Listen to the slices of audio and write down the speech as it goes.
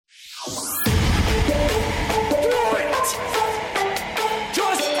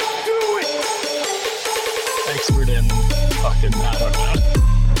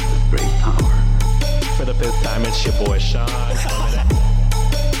time. It's your boy Sean.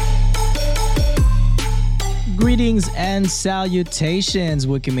 Greetings and salutations,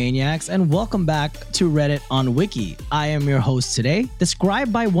 Wikimaniacs, and welcome back to Reddit on Wiki. I am your host today,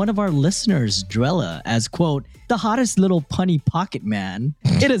 described by one of our listeners, Drella, as, quote, the hottest little punny pocket man.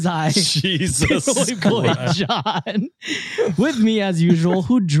 It is I, Jesus boy John. With me, as usual,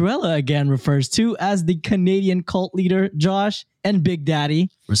 who Drella again refers to as the Canadian cult leader, Josh, and Big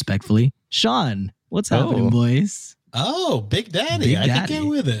Daddy, respectfully, Sean. What's happening, boys? Oh, Big Daddy. Big I can Daddy. get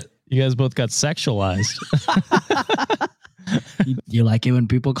with it. You guys both got sexualized. You like it when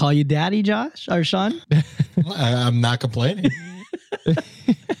people call you Daddy, Josh or Sean? I'm not complaining.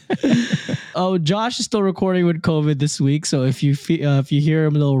 Oh, Josh is still recording with COVID this week, so if you hear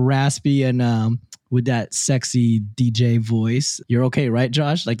him a little raspy and with that sexy DJ voice, you're okay, right,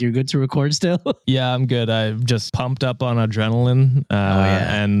 Josh? Like you're good to record still? Yeah, I'm good. I'm just pumped up on adrenaline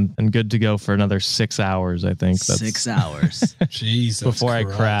and good to go for another 6 hours, I think. That's 6 hours. Jesus before Christ.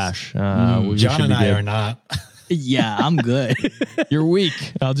 I crash. John and I are not. Yeah, I'm good. You're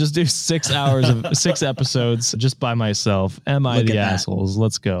weak. I'll just do 6 hours of 6 episodes just by myself. Am I Look the at that. assholes?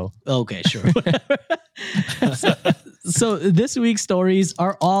 Let's go. Okay, sure. So this week's stories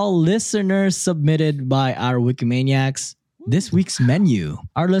are all listeners submitted by our Wikimaniacs. This week's menu.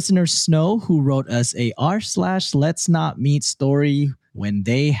 Our listener Snow, who wrote us a r/let's not meet story when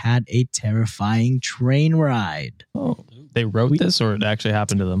they had a terrifying train ride. Oh, they wrote this or it actually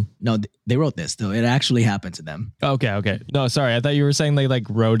happened to them? No, they wrote this though. It actually happened to them. Okay. No, sorry. I thought you were saying they like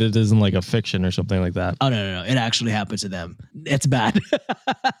wrote it as in like a fiction or something like that. Oh, no. It actually happened to them. It's bad.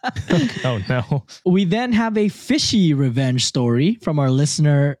 Oh, no. We then have a fishy revenge story from our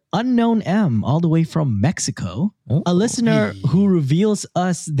listener Unknown M, all the way from Mexico. Oh. A listener who reveals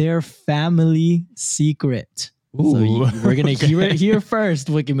us their family secret. Ooh. So we're going to hear it here first,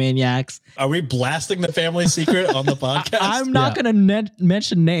 Wikimaniacs. Are we blasting the family secret on the podcast? I'm not going to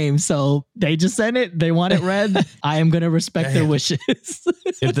mention names, so they just sent it. They want it read. I am going to respect their wishes.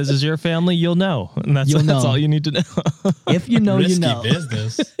 If this is your family, you'll know. And that's all you need to know. If you know, Risky you know.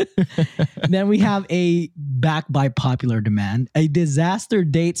 business. Then we have a back by popular demand, a disaster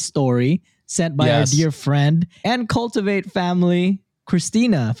date story sent by our dear friend and Cultivate family,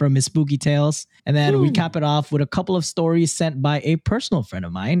 Christina from Miss Spooky Tales. And then we cap it off with a couple of stories sent by a personal friend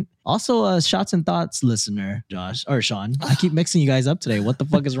of mine. Also a Shots and Thoughts listener, Josh or Sean. I keep mixing you guys up today. What the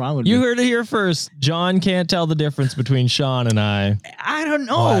fuck is wrong with You me? heard it here first. John can't tell the difference between Sean and I. I don't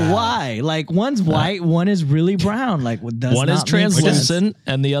know why. Like one's white, one is really brown. Like what does One not is make translucent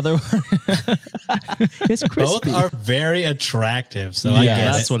and the other one. It's crispy. Both are very attractive. So Yeah, I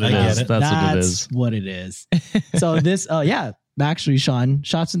get that's it. what it I get is. it. That's what it is. what it is. So this, actually, Sean,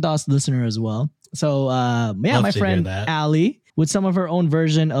 Shots and Thoughts listener as well. So, my to hear friend that. Allie with some of her own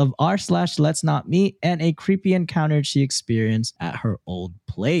version of r/let's not meet and a creepy encounter she experienced at her old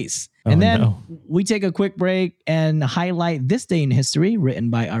place. Oh, And then no. we take a quick break and highlight This Day in History, written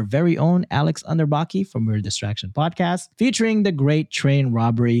by our very own Alex Underbaki from Weird Distraction Podcast, featuring the great train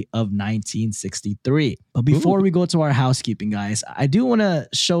robbery of 1963. But before we go to our housekeeping, guys, I do want to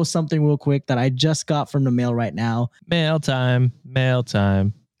show something real quick that I just got from the mail right now. Mail time.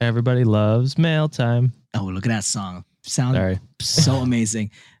 Everybody loves mail time. Oh, look at that song. Sounds Sorry. so amazing.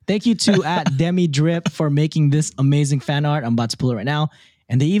 Thank you to at Demi Drip for making this amazing fan art. I'm about to pull it right now.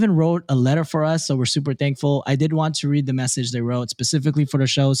 And they even wrote a letter for us, so we're super thankful. I did want to read the message they wrote specifically for the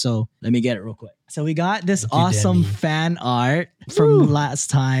show, so let me get it real quick. So we got this awesome fan art from last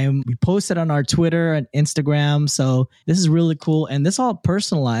time. We posted on our Twitter and Instagram, so this is really cool. And this all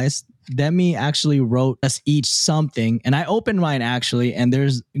personalized. Demi actually wrote us each something, and I opened mine actually, and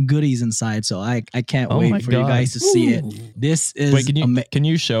there's goodies inside, so I can't Oh my wait for you God. guys to see it. This is Wait, can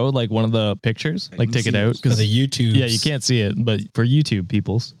you show like one of the pictures? Like take it out? For the YouTube. Yeah, you can't see it, but for YouTube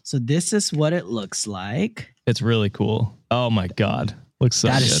peoples, So this is what it looks like. it's really cool. Oh my God. Looks so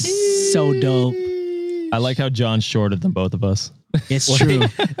That good. is so dope. I like how John's shorter than both of us. It's true.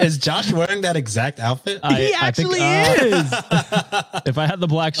 Is Josh wearing that exact outfit? He I think, actually is. If I had the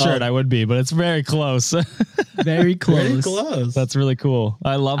black shirt, I would be, but it's very close. Very close. Very close. That's really cool.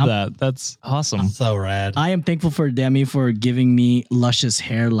 I love that. That's awesome. so rad. I am thankful for Demi for giving me luscious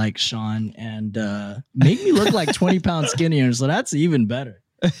hair like Sean and make me look like 20 pounds skinnier. So that's even better.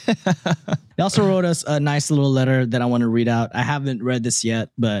 They also wrote us a nice little letter that I want to read out. I haven't read this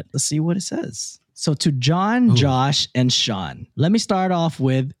yet, but let's see what it says. So to John, Josh, and Sean, let me start off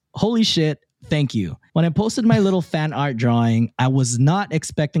with, holy shit, thank you. When I posted my little fan art drawing, I was not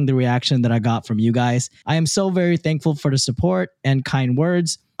expecting the reaction that I got from you guys. I am so very thankful for the support and kind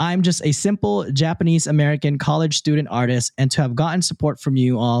words. I'm just a simple Japanese American college student artist, and to have gotten support from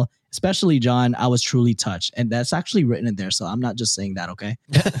you all especially John, I was truly touched. And that's actually written in there. So I'm not just saying that, okay?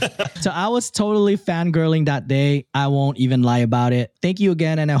 So I was totally fangirling that day. I won't even lie about it. Thank you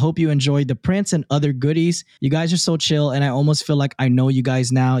again. And I hope you enjoyed the prints and other goodies. You guys are so chill. And I almost feel like I know you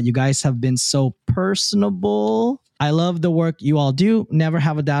guys now. You guys have been so personable. I love the work you all do. Never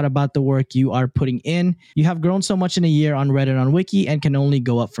have a doubt about the work you are putting in. You have grown so much in a year on Reddit on Wiki and can only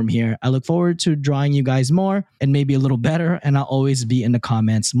go up from here. I look forward to drawing you guys more and maybe a little better. And I'll always be in the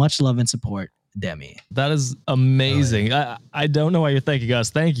comments. Much love and support. Demi. That is amazing. I don't know why you're thanking us.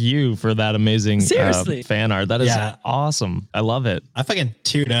 Thank you for that amazing Seriously. fan art. That is awesome. I love it. I fucking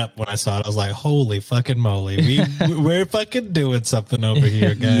teared up when I saw it. I was like, holy fucking moly. We're fucking doing something over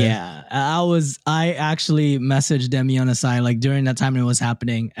here, guys. Yeah. I actually messaged Demi on the side like during that time it was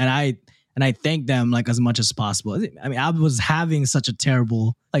happening. And I thanked them like as much as possible. I mean, I was having such a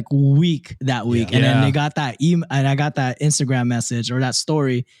terrible like week that week. And then they got that email and I got that Instagram message or that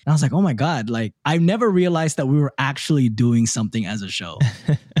story. And I was like, oh my God, like I never realized that we were actually doing something as a show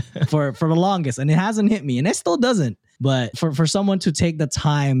for the longest. And it hasn't hit me and it still doesn't. But for someone to take the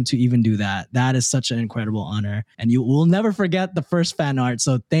time to even do that, that is such an incredible honor. And you will never forget the first fan art.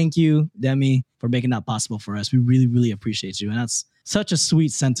 So thank you, Demi, for making that possible for us. We really, really appreciate you. And that's such a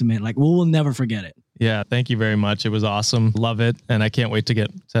sweet sentiment. Like we'll never forget it. Yeah, thank you very much. It was awesome. Love it. And I can't wait to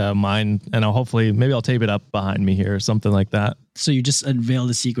get to mine. And maybe I'll tape it up behind me here or something like that. So you just unveiled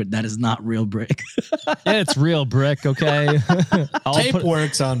the secret that is not real brick. It's real brick, okay? Tape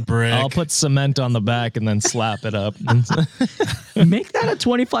works on brick. I'll put cement on the back and then slap it up. Make that a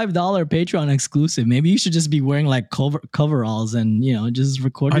 $25 Patreon exclusive. Maybe you should just be wearing like coveralls and, just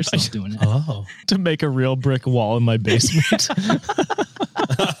record yourself doing it. Oh. To make a real brick wall in my basement.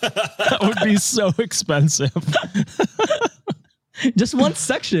 That would be so expensive. Just one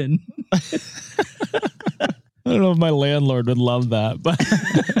section. I don't know if my landlord would love that, but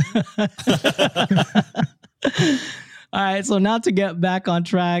all right, so now to get back on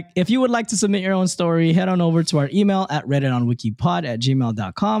track, if you would like to submit your own story, head on over to our email at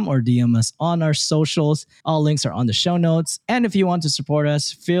redditonwikipod@gmail.com or DM us on our socials. All links are on the show notes. And if you want to support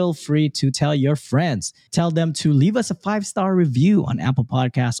us, feel free to tell your friends. Tell them to leave us a 5-star review on Apple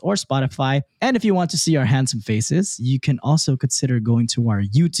Podcasts or Spotify. And if you want to see our handsome faces, you can also consider going to our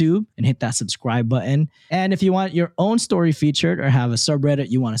YouTube and hit that subscribe button. And if you want your own story featured or have a subreddit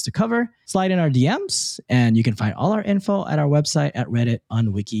you want us to cover, slide in our DMs and you can find all our info at our website at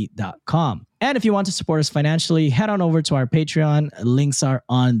redditonwiki.com. And if you want to support us financially, head on over to our Patreon. Links are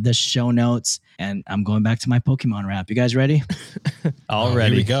on the show notes. And I'm going back to my Pokemon rap. You guys ready? All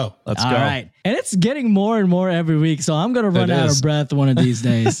ready. Here we go. Let's go. All right. And it's getting more and more every week. So I'm going to run out of breath one of these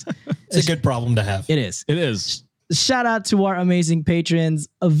days. It's a good problem to have. It is. It is. Shout out to our amazing patrons,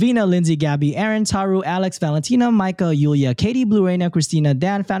 Avina, Lindsay, Gabby, Aaron, Taru, Alex, Valentina, Micah, Yulia, Katie, Blue Raina, Christina,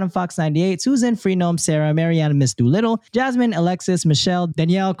 Dan, Phantom Fox 98, Susan, Freenome, Sarah, Marianne, Miss Doolittle, Jasmine, Alexis, Michelle,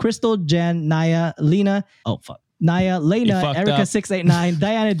 Danielle, Crystal, Jen, Naya, Lena, Naya, Lena, Erica 689,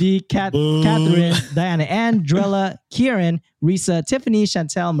 Diana D, Catherine, Diana Ann, Drella, Kieran, Risa, Tiffany,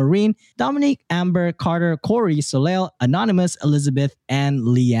 Chantel, Marine, Dominique, Amber, Carter, Corey, Soleil, Anonymous, Elizabeth, and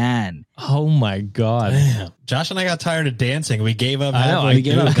Leanne. Oh my God. Damn. Josh and I got tired of dancing. We gave up. I know. We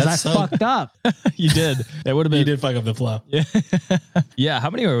gave up because I fucked up. You did. It would have been. You did fuck up the flow. Yeah. Yeah. How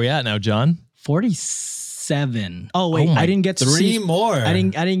many are we at now, John? 47. Oh wait, I didn't get to see 3 more. I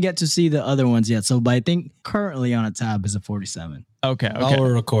didn't get to see the other ones yet. So, but I think currently on a tab is a 47. Okay. While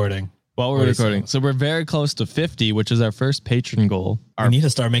we're recording. So we're very close to 50, which is our first patron goal. We need to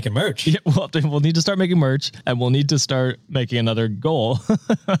start making merch. Yeah, we'll need to start making merch and we'll need to start making another goal.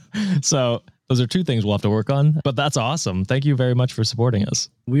 So those are 2 things we'll have to work on, but that's awesome. Thank you very much for supporting us.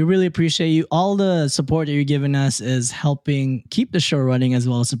 We really appreciate you. All the support that you're giving us is helping keep the show running as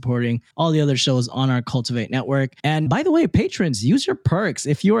well as supporting all the other shows on our Cultivate network. And by the way, patrons, use your perks.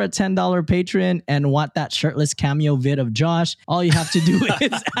 If you're a $10 patron and want that shirtless cameo vid of Josh, all you have to do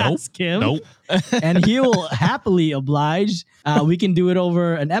is ask him. And he will happily oblige. We can do it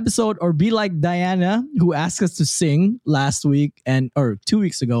over an episode or be like Diana, who asked us to sing last week or 2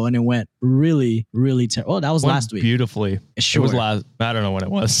 weeks ago, and it went really, really terrible. Oh, that was last week. Beautifully. Sure. It was last. I don't know when it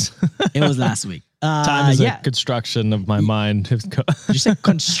was. It was last week. Time is a construction of my mind. Did you say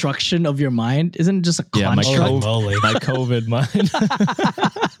construction of your mind? Isn't it just a construct? My COVID mind.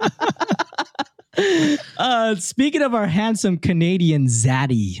 Speaking of our handsome Canadian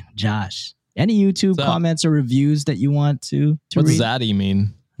Zaddy, Josh, any YouTube comments or reviews that you want to What's read? Zaddy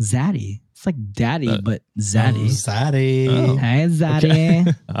mean? Zaddy. It's like daddy, but Zaddy. Zaddy. Oh. Hey, Zaddy.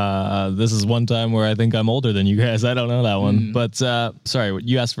 Okay. This is one time where I think I'm older than you guys. I don't know that one. But sorry,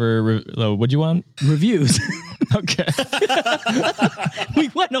 you asked for, what'd you want? Reviews. Okay. We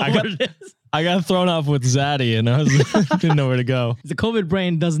went over got- this. I got thrown off with Zaddy and I didn't know where to go. The COVID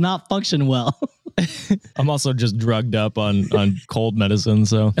brain does not function well. I'm also just drugged up on cold medicine,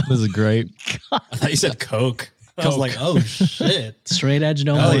 so this is great. I thought you said Coke. I was Coke. like, oh shit. Straight edge,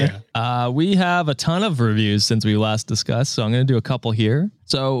 no Oh more. yeah. We have a ton of reviews since we last discussed, so I'm going to do a couple here.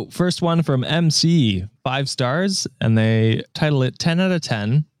 So first one from MC, 5 stars, and they title it 10 out of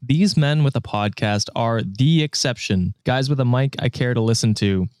 10. These men with a podcast are the exception. Guys with a mic I care to listen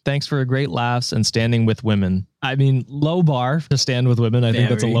to. Thanks for a great laughs and standing with women. I mean, low bar to stand with women. I think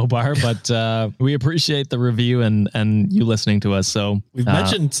that's a Very. low bar, but we appreciate the review and you listening to us. So We've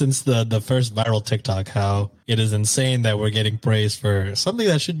mentioned since the first viral TikTok how it is insane that we're getting praised for something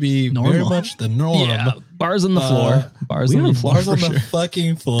that should be very Normal. much the norm. yeah, bars on the floor. Bars on the floor Bars for on sure. the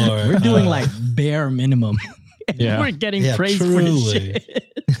fucking floor. We're doing like bare minimum. Yeah. We're getting Yeah, praised for this truly. shit.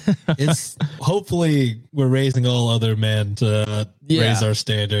 It's hopefully we're raising all other men to Yeah. raise our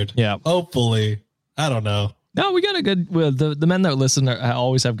standard. Yeah. Hopefully. I don't know. No, we got a good. Well, the men that listen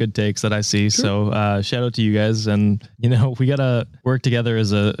always have good takes that I see. So shout out to you guys, and we gotta work together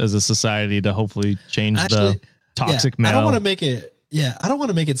as a society to hopefully change Actually, the toxic I male. don't want to make it. Yeah, I don't want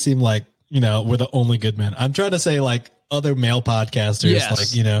to make it seem like we're the only good men. I'm trying to say like other male podcasters,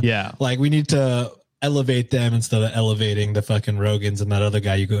 Yes. like Yeah. like we need to elevate them instead of elevating the fucking Rogans and that other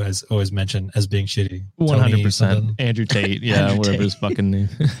guy you guys always mention as being shitty. 100%. Tony Andrew Tate, yeah, Andrew whatever Tate. his fucking name.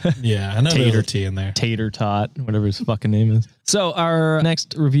 something. Yeah, I know there's a T in there. Tater Tot, whatever his fucking name is. So our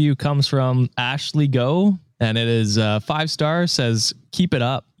next review comes from Ashley Go, and it is 5 stars. Says, keep it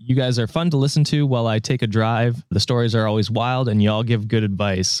up. You guys are fun to listen to while I take a drive. The stories are always wild, and you all give good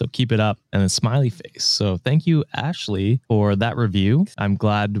advice. So keep it up. And a smiley face. So thank you, Ashley, for that review. I'm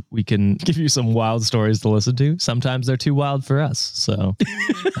glad we can give you some wild stories to listen to. Sometimes they're too wild for us. So,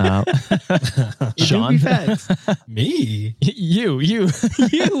 It do Sean, be facts. Me? you You,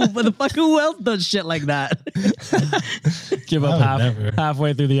 motherfucker, who else does shit like that? give I up would never.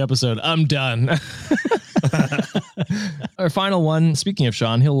 halfway through the episode. I'm done. Our final one, speaking of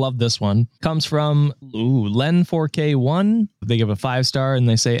Sean, he'll love this one, comes from Len4K1. They give a 5 star and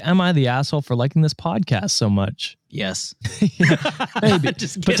they say, am I the asshole for liking this podcast so much? Yes. Maybe.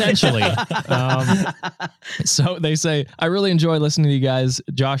 Just kidding. Potentially. So they say, I really enjoy listening to you guys.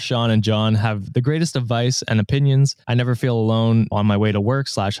 Josh, Sean, and John have the greatest advice and opinions. I never feel alone on my way to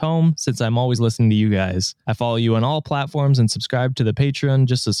work/home since I'm always listening to you guys. I follow you on all platforms and subscribe to the Patreon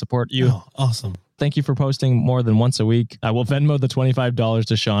just to support you. Oh, awesome. Thank you for posting more than once a week. I will Venmo the $25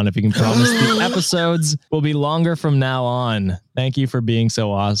 to Sean if you can promise the episodes will be longer from now on. Thank you for being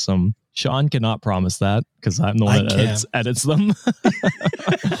so awesome. Sean cannot promise that because I'm the one that edits them.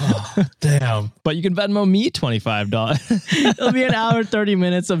 Oh, damn. But you can Venmo me $25. It'll be an hour, 30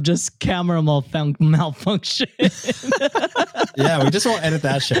 minutes of just camera malfunction. Yeah, we just won't edit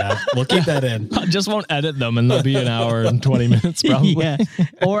that shit out. We'll keep that in. I just won't edit them and they'll be an hour and 20 minutes probably. Yeah.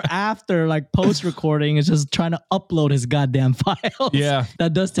 Or after, like post recording, is just trying to upload his goddamn files. Yeah.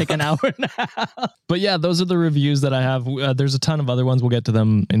 That does take an hour and a half. But yeah, those are the reviews that I have. There's a ton of other ones. We'll get to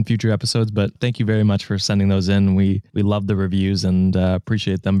them in future episodes, but thank you very much for sending those in. We love the reviews and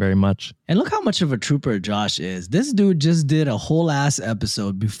appreciate them very much. And look how much of a trooper Josh is. This dude just did a whole ass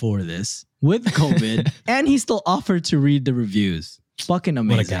episode before this with COVID, and he still offered to read the reviews. Fucking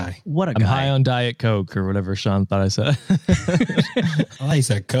amazing. guy. What a I'm guy. high on Diet Coke or whatever Sean thought I said. Oh, he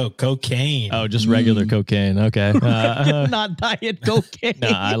said cocaine. Oh, just regular cocaine. Okay. Not diet cocaine. Nah,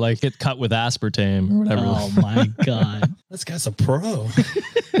 I like it cut with aspartame or whatever. Oh my God. This guy's a pro.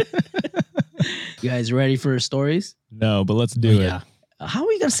 You guys ready for stories? No, but let's do Yeah. it. How are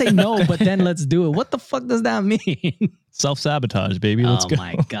we gonna say no, but then let's do it? What the fuck does that mean? Self-sabotage, baby. Let's go.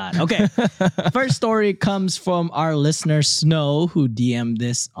 My God. Okay. First story comes from our listener Snow, who DM'd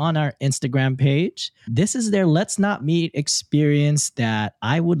this on our Instagram page. This is their Let's Not Meet experience that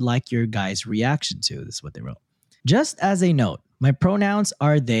I would like your guys' reaction to. This is what they wrote. Just as a note, my pronouns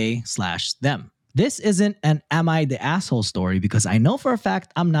are they/them. This isn't an am I the asshole story because I know for a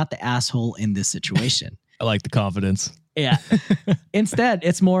fact I'm not the asshole in this situation. I like the confidence. Yeah. Instead,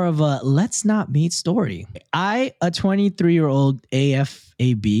 it's more of a let's not meet story. I, a 23-year-old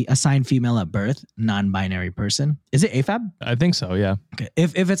AFAB, assigned female at birth, non-binary person. Is it AFAB? I think so, yeah. Okay.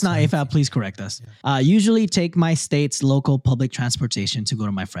 If it's not AFAB, please correct us. Usually take my state's local public transportation to go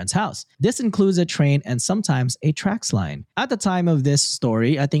to my friend's house. This includes a train and sometimes a TRAX line. At the time of this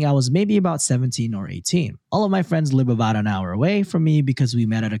story, I think I was maybe about 17 or 18. All of my friends live about an hour away from me because we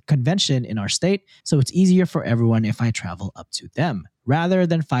met at a convention in our state, so it's easier for everyone if I travel up to them rather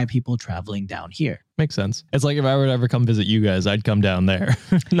than 5 people traveling down here. Makes sense. It's like if I were to ever come visit you guys, I'd come down there,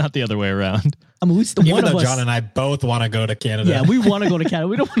 not the other way around. I mean, one Even of though us, John and I both want to go to Canada. yeah, we want to go to Canada.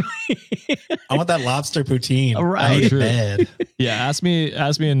 We don't want I want that lobster poutine. Right. Oh, True. bad. Yeah, ask me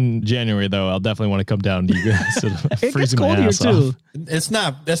in January though. I'll definitely want to come down to you guys. it gets Freezing my cold here ass too. off.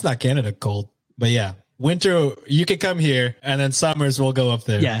 That's not Canada cold, but yeah. Winter, you can come here, and then summers we'll go up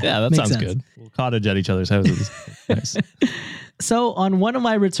there. Yeah, Yeah, that makes sounds sense. good. We'll cottage at each other's houses. Nice. So on one of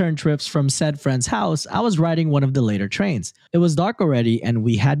my return trips from said friend's house, I was riding one of the later trains. It was dark already and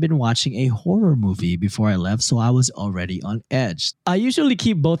we had been watching a horror movie before I left, so I was already on edge. I usually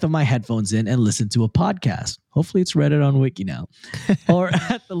keep both of my headphones in and listen to a podcast. Hopefully it's Reddit on Wiki now. Or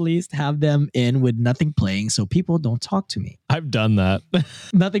at the least have them in with nothing playing so people don't talk to me. I've done that.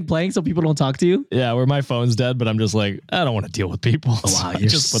 Nothing playing so people don't talk to you? Yeah, where my phone's dead, but I'm just like, I don't want to deal with people. Oh, wow, So I you're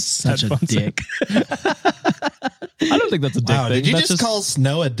just put such a headphones in. dick. I don't think that's a dick Wow, thing. did you That's just call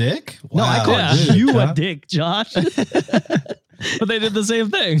Snow a dick? No, I Wow, called Yeah. you a Huh? dick, Josh. But they did the same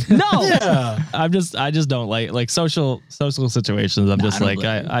thing. No. Yeah. I just don't like social situations. I'm Nah, just I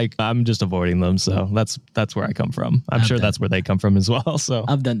don't like blame I'm just avoiding them. So that's where I come from. I'm I've sure done- that's where they come from as well. So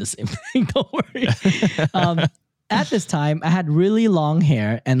I've done the same thing. Don't worry. At this time, I had really long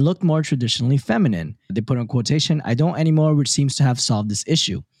hair and looked more traditionally feminine. They put in quotation, I don't anymore, which seems to have solved this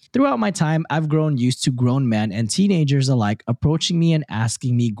issue. Throughout my time, I've grown used to grown men and teenagers alike approaching me and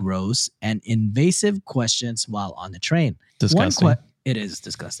asking me gross and invasive questions while on the train. disgusting. It is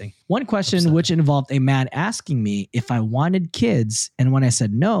disgusting. One question which involved a man asking me if I wanted kids, and when I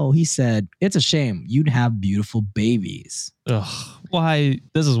said no, he said, "It's a shame. You'd have beautiful babies." Ugh, why?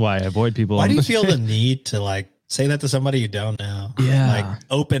 This is why I avoid people. Why do you feel the need to like say that to somebody you don't know? Yeah. Like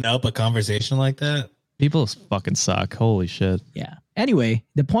open up a conversation like that? People fucking suck. Holy shit. Yeah. Anyway,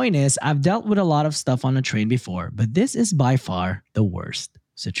 the point is, I've dealt with a lot of stuff on a train before, but this is by far the worst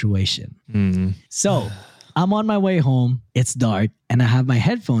situation. Mm. So I'm on my way home. It's dark and I have my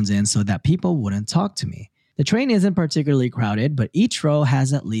headphones in so that people wouldn't talk to me. The train isn't particularly crowded, but each row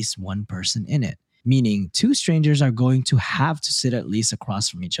has at least one person in it, meaning 2 strangers are going to have to sit at least across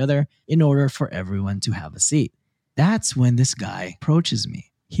from each other in order for everyone to have a seat. That's when this guy approaches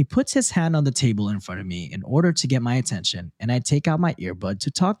me. He puts his hand on the table in front of me in order to get my attention, and I take out my earbud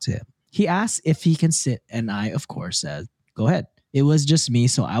to talk to him. He asks if he can sit, and I, of course, said, "Go ahead." It was just me,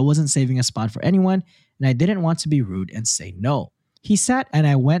 so I wasn't saving a spot for anyone, and I didn't want to be rude and say no. He sat, and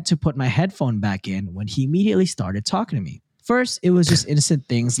I went to put my headphone back in when he immediately started talking to me. First, it was just innocent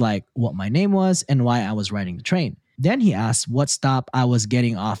things like what my name was and why I was riding the train. Then he asked what stop I was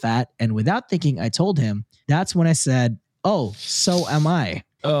getting off at, and without thinking, I told him. That's when I said, "Oh, so am I."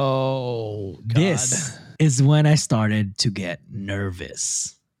 Oh, God. This is when I started to get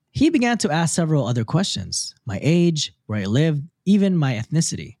nervous. He began to ask several other questions: my age, where I lived, even my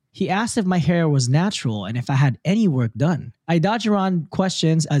ethnicity. He asked if my hair was natural and if I had any work done. I dodged around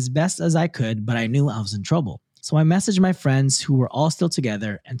questions as best as I could, but I knew I was in trouble. So I messaged my friends who were all still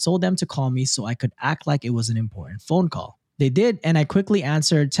together and told them to call me so I could act like it was an important phone call. They did, and I quickly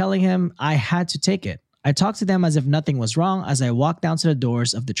answered, telling him I had to take it. I talked to them as if nothing was wrong as I walked down to the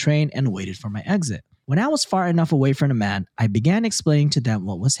doors of the train and waited for my exit. When I was far enough away from the man, I began explaining to them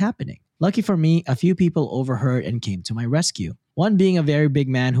what was happening. Lucky for me, a few people overheard and came to my rescue. One being a very big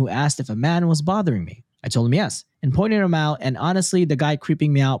man who asked if a man was bothering me. I told him yes, and pointed him out, and honestly, the guy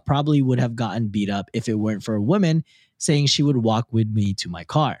creeping me out probably would have gotten beat up if it weren't for a woman saying she would walk with me to my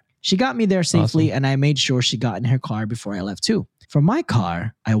car. She got me there safely, Awesome. and I made sure she got in her car before I left too. From my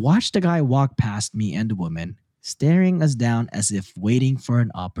car, I watched the guy walk past me and the woman, staring us down as if waiting for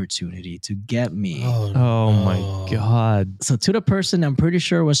an opportunity to get me. Oh my God. So to the person I'm pretty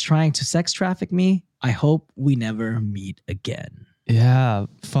sure was trying to sex traffic me, I hope we never meet again. Yeah.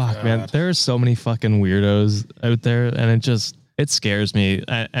 Fuck, man. God. There are so many fucking weirdos out there, and it scares me.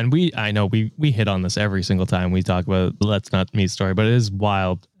 And I know we hit on this every single time we talk about Let's Not Meet story, but it is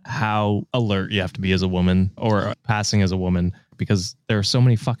wild how alert you have to be as a woman or passing as a woman, because there are so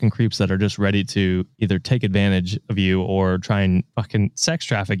many fucking creeps that are just ready to either take advantage of you or try and fucking sex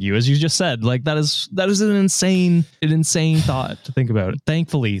traffic you, as you just said. Like that is an insane thought to think about.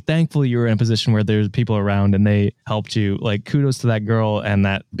 Thankfully you're in a position where there's people around and they helped you. Like kudos to that girl and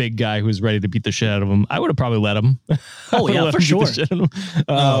that big guy who's ready to beat the shit out of him. I would have probably let him. Oh, yeah, for sure.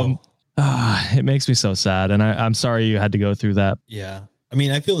 It makes me so sad, and I'm sorry you had to go through that. Yeah. I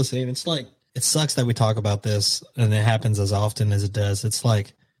mean, I feel the same. It's like, it sucks that we talk about this and it happens as often as it does. It's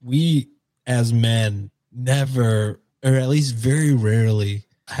like we as men never, or at least very rarely,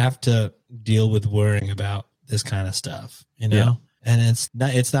 have to deal with worrying about this kind of stuff. You know, And it's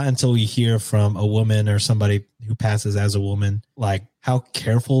not until we hear from a woman or somebody who passes as a woman, like how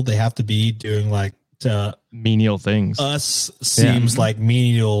careful they have to be doing like to Menial things. us seems like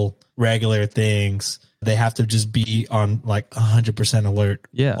menial regular things. They have to just be on like 100% alert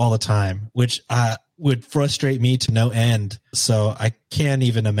all the time, which would frustrate me to no end. So I can't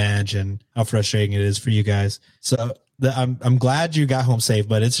even imagine how frustrating it is for you guys. So I'm glad you got home safe,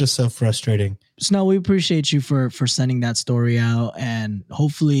 but it's just so frustrating. Snow, we appreciate you for sending that story out, and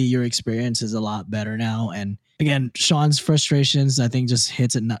hopefully your experience is a lot better now. And again, Sean's frustrations, I think, just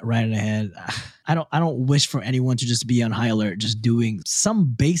hits it right in the head. I don't wish for anyone to just be on high alert, just doing some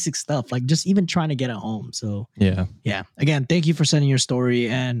basic stuff, like just even trying to get it home. So yeah. Again, thank you for sending your story,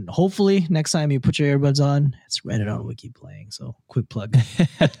 and hopefully next time you put your earbuds on, it's Reddit on Wiki playing. So quick plug.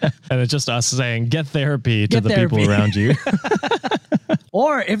 And it's just us saying, get therapy to the people around you.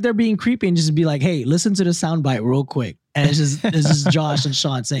 Or if they're being creepy, and just be like, hey, listen to the soundbite real quick. And it's just Josh and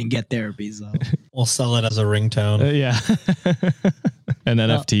Sean saying get therapy. So we'll sell it as a ringtone. Yeah. An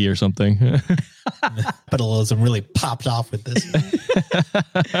NFT or something. Capitalism really popped off with this.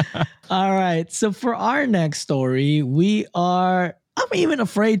 All right. So for our next story, I'm even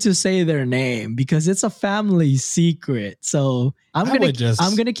afraid to say their name because it's a family secret. So I'm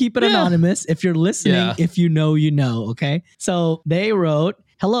gonna keep it anonymous. If you're listening, if you know, you know. Okay. So they wrote,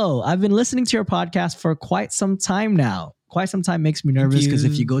 "Hello, I've been listening to your podcast for quite some time now." Quite some time makes me nervous because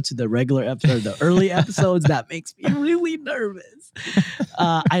if you go to the regular episode, the early episodes, that makes me really nervous.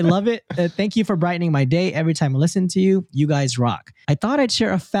 I love it. Thank you for brightening my day every time I listen to you. You guys rock. I thought I'd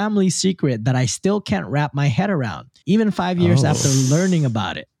share a family secret that I still can't wrap my head around, even 5 years after learning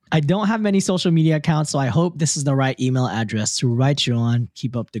about it. I don't have many social media accounts, so I hope this is the right email address to write you on.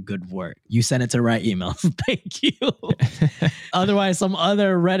 Keep up the good work. You sent it to the right email. Thank you. Otherwise, some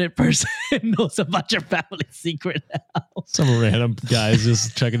other Reddit person knows about your family secret now. Some random guy's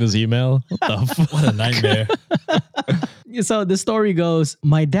just checking his email. What the fuck? What a nightmare. So the story goes,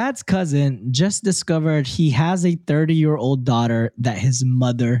 my dad's cousin just discovered he has a 30-year-old daughter that his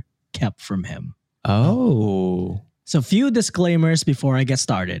mother kept from him. Oh. So few disclaimers before I get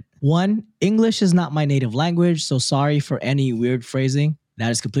started. 1, English is not my native language, so sorry for any weird phrasing.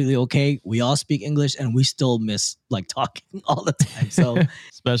 That is completely okay. We all speak English and we still miss like talking all the time. So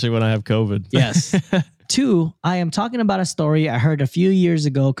especially when I have COVID. Yes. 2, I am talking about a story I heard a few years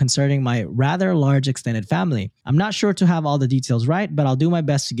ago concerning my rather large extended family. I'm not sure to have all the details right, but I'll do my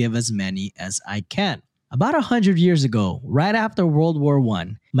best to give as many as I can. About 100 years ago, right after World War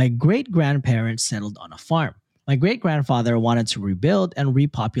I, my great-grandparents settled on a farm. My great-grandfather wanted to rebuild and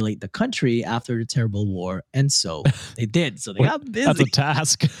repopulate the country after the terrible war, and so they did. So they got busy. That's a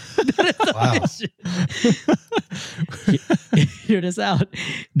task. Wow. Hear this out.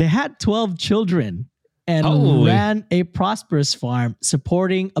 They had 12 children and ran a prosperous farm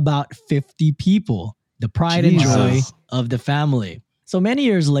supporting about 50 people, the pride and joy of the family. So many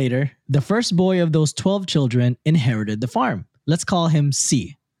years later, the first boy of those 12 children inherited the farm. Let's call him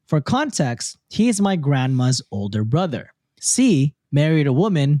C. For context, he is my grandma's older brother. C married a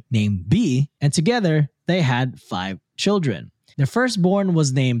woman named B, and together they had 5 children. Their firstborn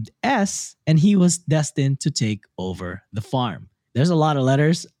was named S, and he was destined to take over the farm. There's a lot of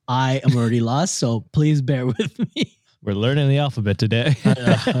letters. I am already lost, so please bear with me. We're learning the alphabet today.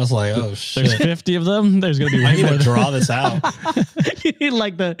 I was like, oh shit. There's 50 of them. There's going to be I need to draw this out. You need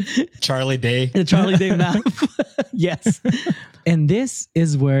like the Charlie Day. map. Yes. And this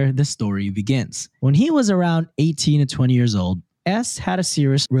is where the story begins. When he was around 18 to 20 years old, S had a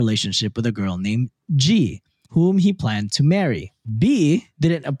serious relationship with a girl named G, whom he planned to marry. B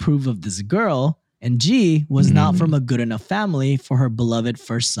didn't approve of this girl, and G was not from a good enough family for her beloved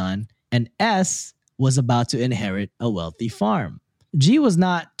first son, and S was about to inherit a wealthy farm. G was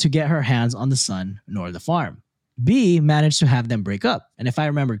not to get her hands on the son nor the farm. B managed to have them break up, and if I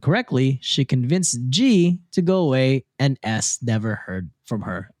remember correctly, she convinced G to go away, and S never heard from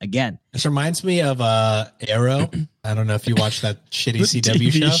her again. This reminds me of Arrow. I don't know if you watched that shitty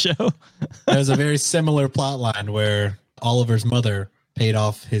CW show. There's a very similar plot line where Oliver's mother paid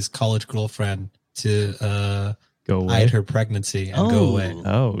off his college girlfriend to go away. hide her pregnancy and go away.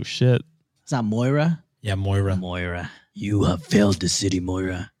 Oh, shit. Is that Moira? Yeah, Moira. Moira. You have failed the city,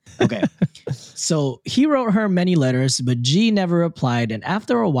 Moira. Okay. So he wrote her many letters, but G never replied. And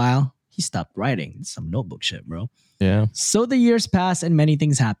after a while, he stopped writing. Some notebook shit, bro. Yeah. So the years passed and many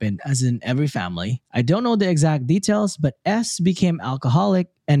things happened, as in every family. I don't know the exact details, but S became alcoholic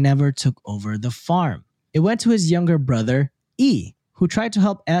and never took over the farm. It went to his younger brother, E, who tried to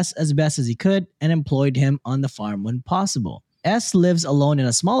help S as best as he could and employed him on the farm when possible. S lives alone in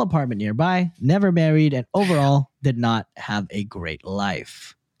a small apartment nearby, never married, and overall did not have a great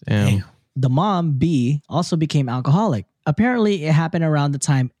life. Damn. The mom, B, also became alcoholic. Apparently, it happened around the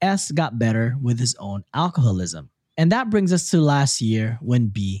time S got better with his own alcoholism. And that brings us to last year when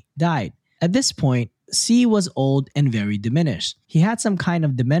B died. At this point, C was old and very diminished. He had some kind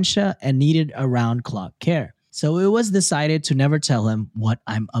of dementia and needed around-clock care. So it was decided to never tell him what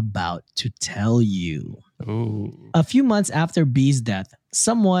I'm about to tell you. Ooh. A few months after B's death,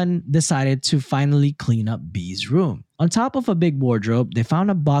 someone decided to finally clean up B's room. On top of a big wardrobe, they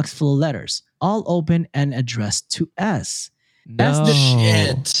found a box full of letters, all open and addressed to S. No.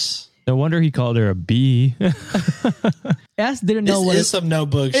 Shit. No wonder he called her a B. S didn't know what This is some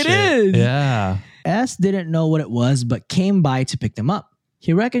notebook shit. it is. Yeah. S didn't know what it was, but came by to pick them up.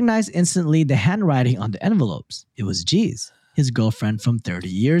 He recognized instantly the handwriting on the envelopes. It was G's, his girlfriend from 30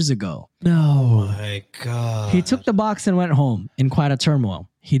 years ago. Oh my God. He took the box and went home in quite a turmoil.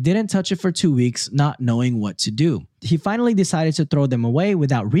 He didn't touch it for 2 weeks, not knowing what to do. He finally decided to throw them away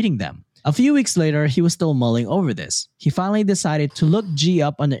without reading them. A few weeks later, he was still mulling over this. He finally decided to look G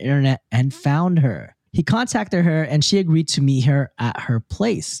up on the internet and found her. He contacted her and she agreed to meet her at her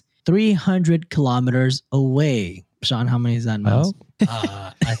place, 300 kilometers away. Sean, how many is that in miles?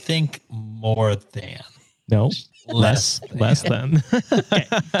 I think more than. No. Less than.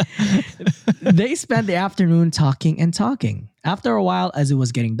 They spent the afternoon talking and talking. After a while, as it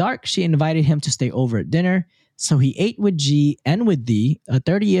was getting dark, she invited him to stay over at dinner. So he ate with G and with D, a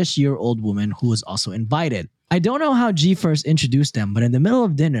 30-ish-year-old woman who was also invited. I don't know how G first introduced them, but in the middle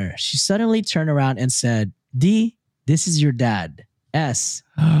of dinner, she suddenly turned around and said, D, this is your dad. S,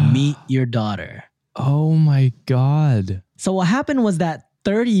 meet your daughter. Oh my God. So what happened was that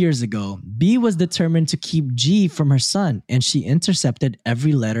 30 years ago, B was determined to keep G from her son, and she intercepted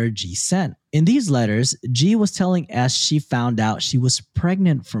every letter G sent. In these letters, G was telling S she found out she was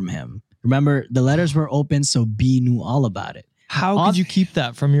pregnant from him. Remember, the letters were open, so B knew all about it. How could you keep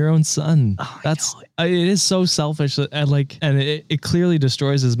that from your own son? Oh, It is so selfish, and it clearly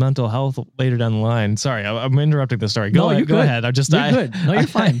destroys his mental health later down the line. Sorry, I'm interrupting the story. Go ahead. You're good. No, you're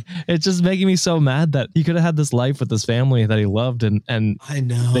fine. It's just making me so mad that he could have had this life with this family that he loved, and I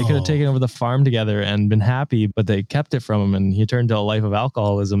know they could have taken over the farm together and been happy, but they kept it from him, and he turned to a life of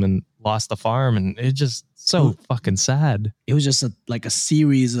alcoholism and lost the farm, and it's just so fucking sad. It was just a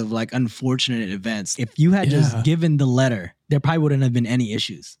series of unfortunate events. If you had just given the letter, there probably wouldn't have been any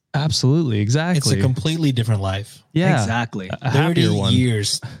issues. Absolutely, exactly. It's a completely different life. Yeah, exactly. A happier 30 one.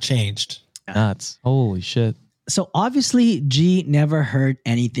 years changed. Nuts. Holy shit. So obviously, G never heard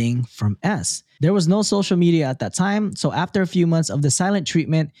anything from S. There was no social media at that time, so after a few months of the silent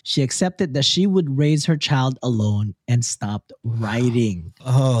treatment, she accepted that she would raise her child alone and stopped writing.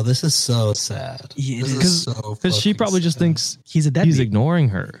 Oh, this is so sad. Yeah, Because she probably just thinks he's a deadbeat. he's ignoring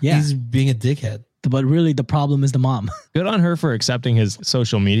her. Yeah. He's being a dickhead. But really, the problem is the mom. Good on her for accepting his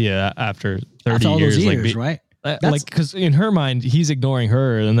social media after 30 After all years. those years, right? Because in her mind, he's ignoring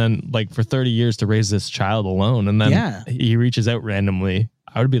her, and then for 30 years to raise this child alone, and then he reaches out randomly.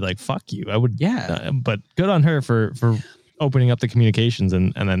 I would be like, "Fuck you!" I would, but good on her for opening up the communications,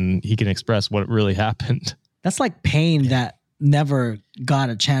 and then he can express what really happened. That's like pain that never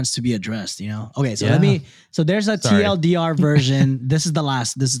got a chance to be addressed, Okay, so so there's a TLDR version. This is the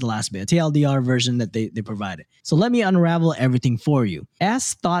last bit. TLDR version that they provided. So let me unravel everything for you.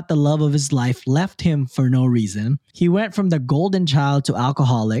 S thought the love of his life left him for no reason. He went from the golden child to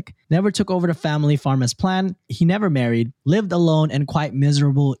alcoholic, never took over the family farm as planned. He never married, lived alone and quite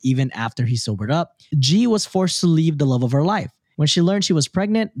miserable even after he sobered up. G was forced to leave the love of her life. When she learned she was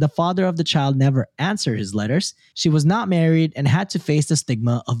pregnant, the father of the child never answered his letters. She was not married and had to face the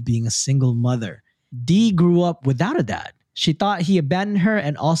stigma of being a single mother. D grew up without a dad. She thought he abandoned her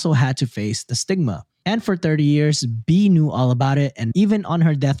and also had to face the stigma. And for 30 years, B knew all about it. And even on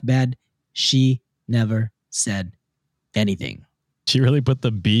her deathbed, she never said anything. She really put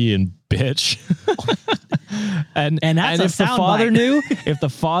the B in bitch. and that's if the father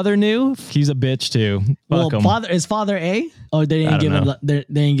knew, he's a bitch too. Fuck him. Is father A? Or they didn't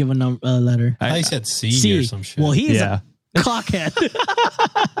give a letter. I said C or some shit. Well, he's a cockhead.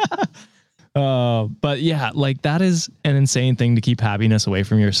 But yeah, that is an insane thing to keep happiness away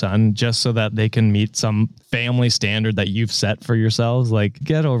from your son just so that they can meet some family standard that you've set for yourselves.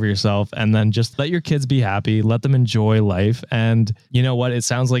 Get over yourself and then just let your kids be happy, let them enjoy life. And you know what? It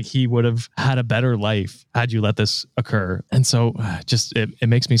sounds like he would have had a better life had you let this occur. And so just it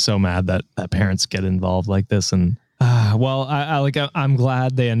makes me so mad that parents get involved like this. And I'm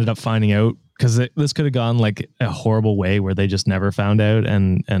glad they ended up finding out, because this could have gone a horrible way where they just never found out,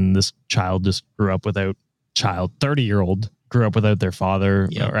 and this child just grew up without 30-year-old grew up without their father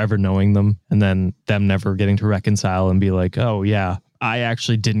or ever knowing them, and then them never getting to reconcile and be like, oh yeah, I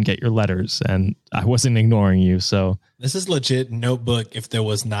actually didn't get your letters and I wasn't ignoring you. So this is legit Notebook if there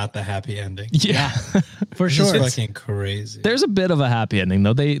was not the happy ending. Yeah, for sure. It's fucking crazy. There's a bit of a happy ending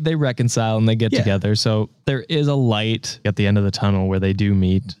though. They reconcile and they get together. So there is a light at the end of the tunnel where they do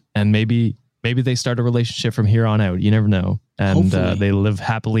meet, and maybe they start a relationship from here on out. You never know. And they live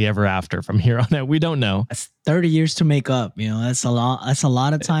happily ever after from here on out. We don't know. That's 30 years to make up. You know, that's a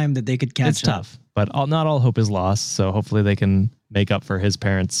lot of time that they could catch up. It's tough, but not all hope is lost. So hopefully they can make up for his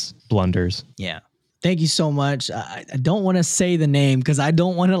parents' blunders. Yeah. Thank you so much. I don't want to say the name because I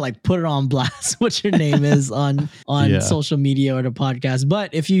don't want to like put it on blast what your name is on social media or the podcast.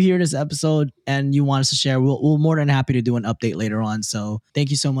 But if you hear this episode and you want us to share, we'll more than happy to do an update later on. So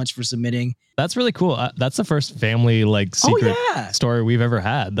thank you so much for submitting. That's really cool. That's the first family like secret story we've ever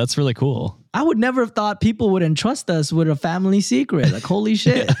had. That's really cool. I would never have thought people would entrust us with a family secret. Like, holy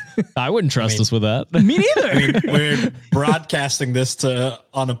shit. I wouldn't trust us with that. Me neither. We're broadcasting this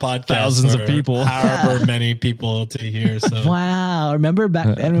on a podcast. Thousands of people. However many people to hear. So. Wow. Remember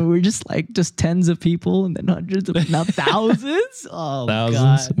back then we were just tens of people and then hundreds of, now thousands? Oh,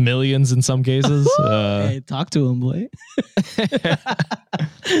 thousands, God. Millions in some cases. Hey, talk to him, boy.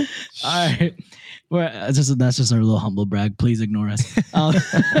 All right. That's just our little humble brag. Please ignore us.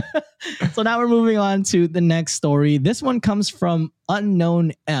 So now we're moving on to the next story. This one comes from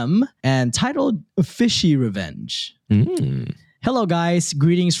Unknown M and titled Fishy Revenge. Hello, guys.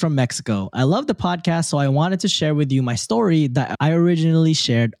 Greetings from Mexico. I love the podcast, so I wanted to share with you my story that I originally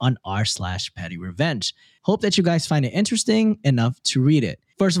shared on r/Petty Revenge. Hope that you guys find it interesting enough to read it.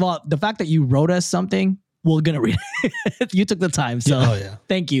 First of all, the fact that you wrote us something, we're going to read it. You took the time, so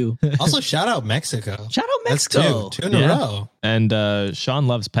thank you. Also, shout out Mexico. Shout out Mexico. That's two in a row. And Sean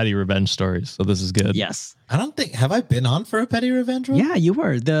loves petty revenge stories, so this is good. Yes. I don't think, have I been on for a petty revenge one? Yeah, you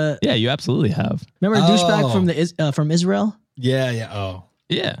were. Yeah, you absolutely have. Remember douchebag from Israel? Yeah. Oh.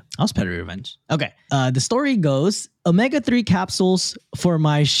 Yeah. I was petty revenge. Okay. The story goes, omega-3 capsules for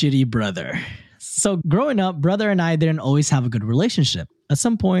my shitty brother. So growing up, brother and I didn't always have a good relationship. At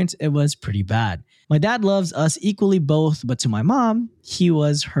some point, it was pretty bad. My dad loves us equally both, but to my mom, he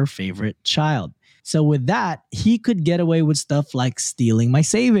was her favorite child. So with that, he could get away with stuff like stealing my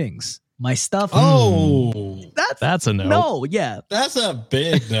savings. My stuff. Oh. That's a no. No, yeah. That's a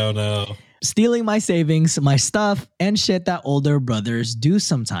big no. Stealing my savings, my stuff, and shit that older brothers do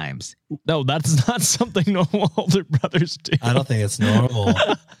sometimes. No, that's not something normal older brothers do. I don't think it's normal.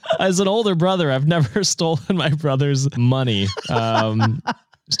 As an older brother, I've never stolen my brother's money.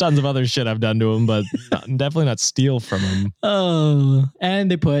 There's tons of other shit I've done to him, but definitely not steal from him. Oh, and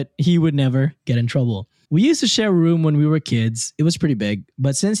they put, he would never get in trouble. We used to share a room when we were kids. It was pretty big,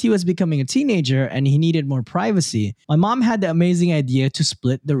 but since he was becoming a teenager and he needed more privacy, my mom had the amazing idea to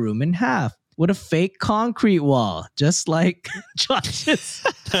split the room in half with a fake concrete wall, just like Josh's.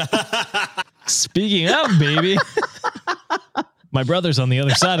 Speaking of, baby, my brother's on the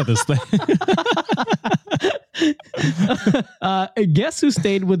other side of this thing. Guess who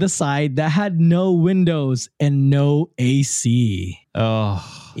stayed with the side that had no windows and no AC?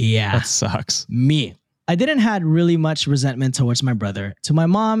 Oh, yeah. That sucks. Me. I didn't had really much resentment towards my brother. To my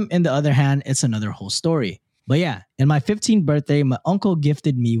mom, on the other hand, it's another whole story. But yeah, in my 15th birthday, my uncle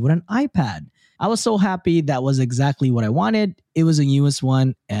gifted me with an iPad. I was so happy. That was exactly what I wanted. It was the newest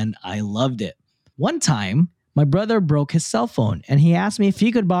one and I loved it. One time, my brother broke his cell phone and he asked me if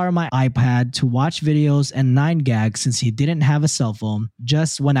he could borrow my iPad to watch videos and 9gag since he didn't have a cell phone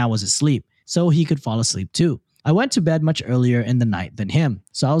just when I was asleep, so he could fall asleep too. I went to bed much earlier in the night than him,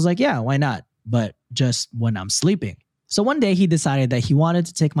 so I was like, yeah, why not? But just when I'm sleeping. So one day he decided that he wanted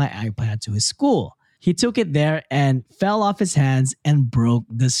to take my iPad to his school. He took it there and fell off his hands and broke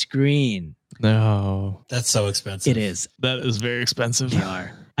the screen. No. That's so expensive. It is. That is very expensive. They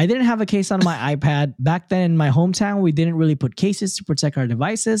are. I didn't have a case on my iPad. Back then in my hometown, we didn't really put cases to protect our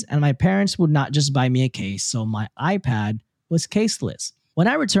devices, and my parents would not just buy me a case, so my iPad was caseless. When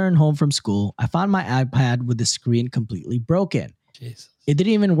I returned home from school, I found my iPad with the screen completely broken. Jesus. It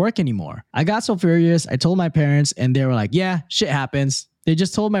didn't even work anymore. I got so furious, I told my parents, and they were like, yeah, shit happens. They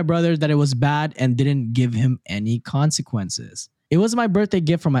just told my brother that it was bad and didn't give him any consequences. It was my birthday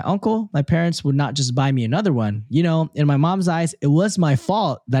gift from my uncle. My parents would not just buy me another one. You know, in my mom's eyes, it was my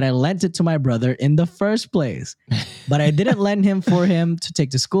fault that I lent it to my brother in the first place. But I didn't lend him for him to take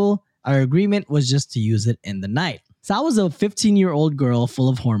to school. Our agreement was just to use it in the night. So I was a 15-year-old girl full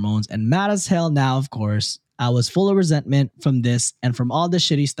of hormones and mad as hell now, of course. I was full of resentment from this and from all the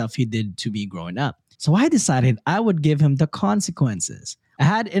shitty stuff he did to me growing up. So I decided I would give him the consequences. I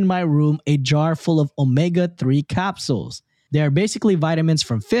had in my room a jar full of omega-3 capsules. They are basically vitamins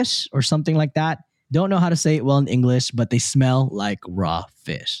from fish or something like that. Don't know how to say it well in English, but they smell like raw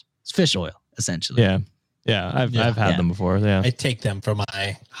fish. It's fish oil, essentially. Yeah. Yeah, I've had them before. Yeah. I take them for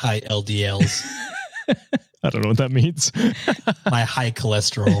my high LDLs. I don't know what that means. My high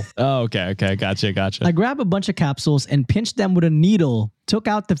cholesterol. Oh, okay. Gotcha. I grabbed a bunch of capsules and pinched them with a needle, took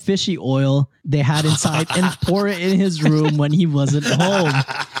out the fishy oil they had inside and poured it in his room when he wasn't home.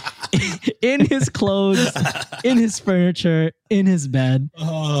 In his clothes, in his furniture, in his bed.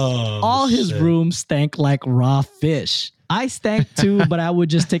 All his room stank like raw fish. I stank too, but I would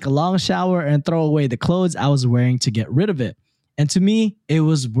just take a long shower and throw away the clothes I was wearing to get rid of it. And to me, it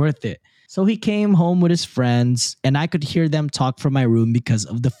was worth it. So he came home with his friends, and I could hear them talk from my room because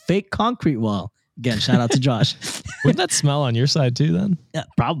of the fake concrete wall. Again, shout out to Josh. Wouldn't that smell on your side too then? Yeah,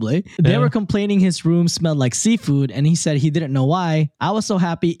 probably. They were complaining his room smelled like seafood, and he said he didn't know why. I was so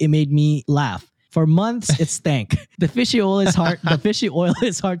happy it made me laugh. For months, it stank. The fishy oil is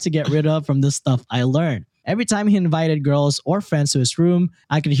hard to get rid of from the stuff I learned. Every time he invited girls or friends to his room,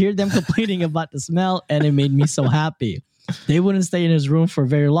 I could hear them complaining about the smell, and it made me so happy. They wouldn't stay in his room for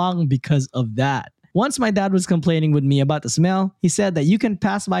very long because of that. Once my dad was complaining with me about the smell, he said that you can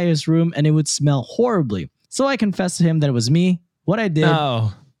pass by his room and it would smell horribly. So I confessed to him that it was me. What I did...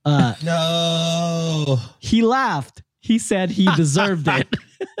 No. No. He laughed. He said he deserved it.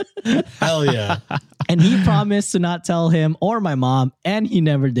 Hell yeah. And he promised to not tell him or my mom, and he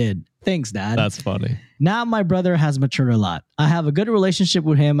never did. Thanks, Dad. That's funny. Now my brother has matured a lot. I have a good relationship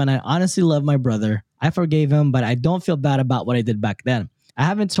with him, and I honestly love my brother. I forgave him, but I don't feel bad about what I did back then. I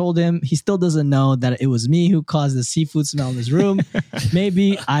haven't told him. He still doesn't know that it was me who caused the seafood smell in his room.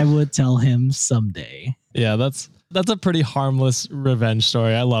 Maybe I would tell him someday. Yeah, that's a pretty harmless revenge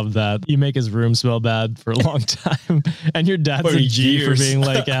story. I love that. You make his room smell bad for a long time, and your dad's a G for being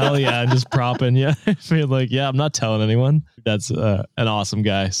like, hell yeah, and just propping you. Being like, yeah, I'm not telling anyone. That's an awesome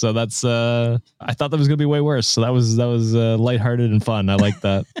guy. So that's I thought that was gonna be way worse. So that was lighthearted and fun. I like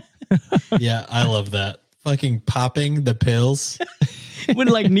that. Yeah, I love that. Fucking popping the pills with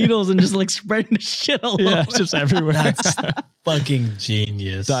like needles and just like spreading the shit all over. Yeah, it's just everywhere. That's fucking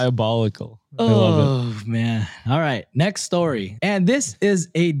genius. Diabolical. I love it. Man. All right. Next story. And this is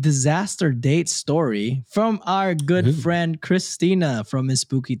a disaster date story from our good friend Christina from His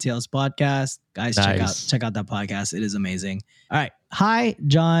Spooky Tales podcast. Guys, check out that podcast. It is amazing. All right. Hi,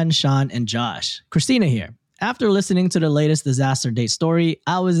 John, Sean, and Josh. Christina here. After listening to the latest disaster date story,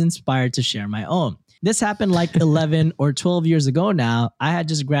 I was inspired to share my own. This happened like 11 or 12 years ago now. I had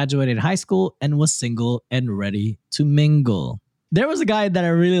just graduated high school and was single and ready to mingle. There was a guy that I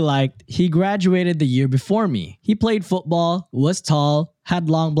really liked. He graduated the year before me. He played football, was tall,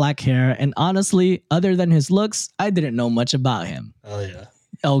 had long black hair, and honestly, other than his looks, I didn't know much about him. Oh, yeah.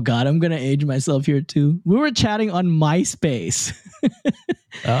 Oh, God, I'm going to age myself here too. We were chatting on MySpace.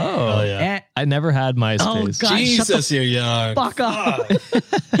 Oh, yeah. I never had MySpace. Oh, God, Jesus, you're young. Fuck off.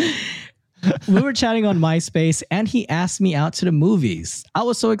 We were chatting on MySpace and he asked me out to the movies. I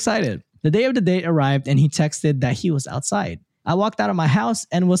was so excited. The day of the date arrived and he texted that he was outside. I walked out of my house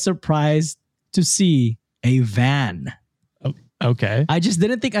and was surprised to see a van. Okay. I just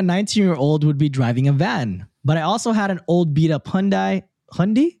didn't think a 19-year-old would be driving a van. But I also had an old beat up Hyundai.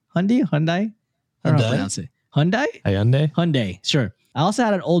 Hyundai? I don't know how to pronounce it. Hyundai? Hyundai, sure. I also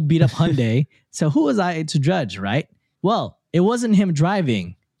had an old beat up Hyundai. So who was I to judge, right? Well, it wasn't him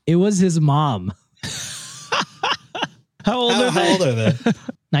driving. It was his mom. How old are they?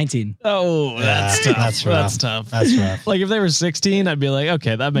 19. Oh, that's tough. That's tough. That's rough. Like if they were 16, I'd be like,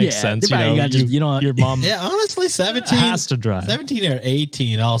 okay, that makes sense. Your mom. Yeah, honestly, 17 has to drive. 17 or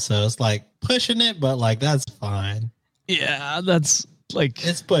 18 also. It's like pushing it, but like that's fine. Yeah, that's like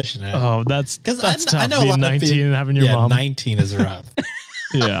it's pushing it. Oh, that's tough. I know being 19 and having your mom. 19 is rough.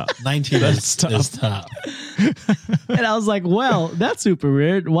 Yeah, 19 is tough. And I was like, well, that's super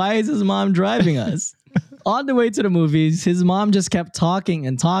weird. Why is his mom driving us? On the way to the movies, his mom just kept talking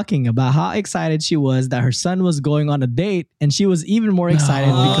and talking about how excited she was that her son was going on a date. And she was even more excited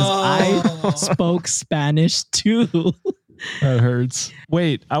because I spoke Spanish too. That hurts.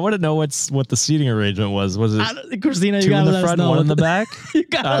 Wait, I want to know what the seating arrangement was. Was it Christina? You two gotta in the front, one in the back?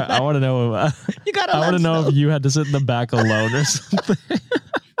 I want to know. You gotta. I want to know if you had to sit in the back alone or something.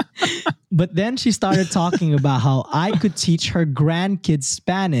 But then she started talking about how I could teach her grandkids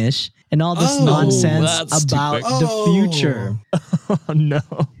Spanish and all this nonsense about the future. Oh no.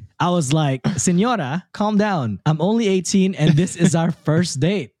 I was like, Senora, calm down. I'm only 18 and this is our first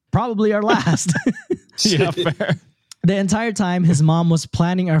date. Probably our last. Yeah, fair. The entire time, his mom was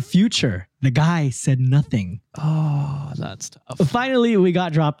planning our future. The guy said nothing. Oh, that's tough. Finally, we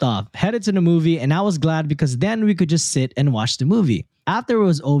got dropped off, headed to the movie, and I was glad because then we could just sit and watch the movie. After it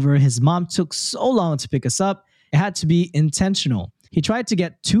was over, his mom took so long to pick us up. It had to be intentional. He tried to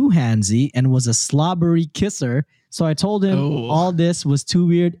get too handsy and was a slobbery kisser. So I told him all this was too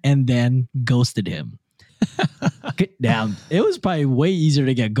weird and then ghosted him. Damn, it was probably way easier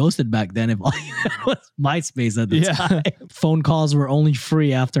to get ghosted back then if all you had was MySpace at the time. Phone calls were only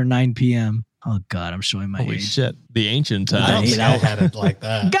free after 9 p.m. Oh God, I'm showing my Holy age. shit. The ancient I don't times. think I had it like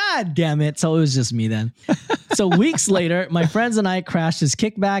that. God damn it. So it was just me then. So weeks later, my friends and I crashed his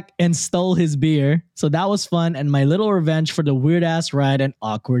kickback and stole his beer. So that was fun and my little revenge for the weird ass ride and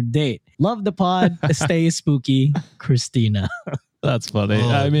awkward date. Love the pod. Stay spooky, Christina. That's funny. Oh,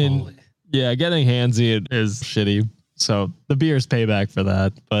 I mean, holy. yeah, getting handsy is shitty. So the beer's payback for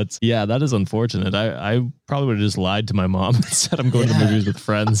that. But yeah, that is unfortunate. I probably would have just lied to my mom and said I'm going to movies with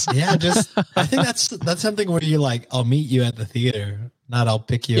friends. Yeah, I think that's something where you're like, I'll meet you at the theater, not I'll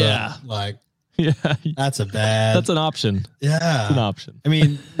pick you up. Like, Yeah. that's an option. Yeah. It's an option. I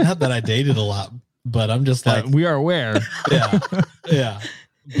mean, not that I dated a lot, but I'm just like, We are aware. yeah, yeah.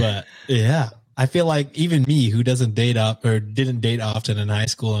 But yeah, I feel like even me who doesn't date up or didn't date often in high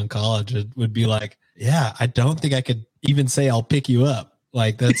school and college would be like, yeah, I don't think I could even say I'll pick you up.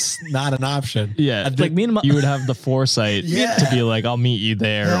 Like that's not an option. Yeah. Like me and my, You would have the foresight to be like, I'll meet you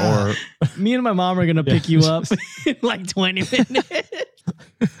there. Or me and my mom are gonna pick you up in like 20 minutes.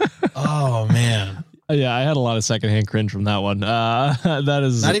 Oh man. yeah, I had a lot of secondhand cringe from that one. That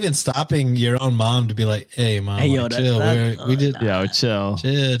is Not even stopping your own mom to be like, hey mom, Hey, yo, like, chill. We did yo, chill.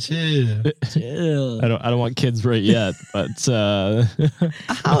 Chill. I don't want kids right yet, but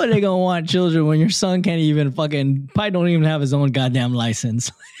How are they gonna want children when your son can't even probably don't even have his own goddamn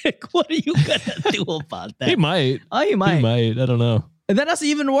license? Like, what are you gonna do about that? he might. Oh, he might. He might. I don't know. And then that's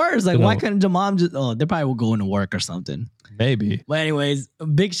even worse. Like, You why know. couldn't the mom just? Oh, they probably will go into work or something. Maybe. But anyways, a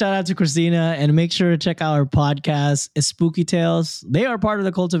big shout out to Christina and make sure to check out our podcast, It's Spooky Tales. They are part of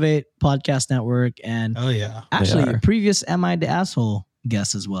the Cultivate Podcast Network and Oh yeah. actually are. a previous Am I the Asshole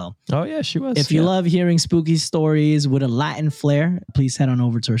guest as well. Oh yeah, she was. If you love hearing spooky stories with a Latin flair, please head on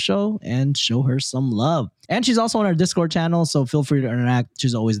over to her show and show her some love. And she's also on our Discord channel, so feel free to interact.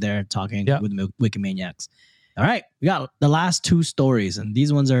 She's always there talking with Wikimaniacs. All right, we got the last two stories, and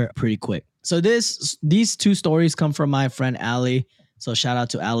these ones are pretty quick. So these two stories come from my friend Ali. So shout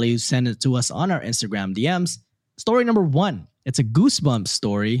out to Ali who sent it to us on our Instagram DMs. Story number 1. It's a Goosebumps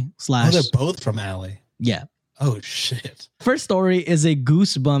story / Oh, they're both from Allie. Yeah. Oh shit. First story is a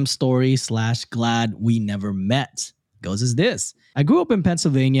Goosebumps story / glad we never met. Goes as this. I grew up in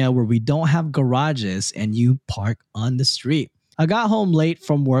Pennsylvania where we don't have garages and you park on the street. I got home late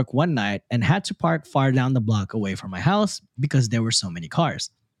from work one night and had to park far down the block away from my house because there were so many cars.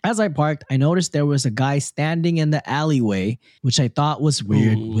 As I parked, I noticed there was a guy standing in the alleyway, which I thought was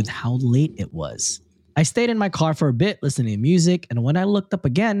weird with how late it was. I stayed in my car for a bit listening to music, and when I looked up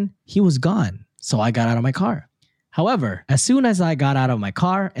again, he was gone. So I got out of my car. However, as soon as I got out of my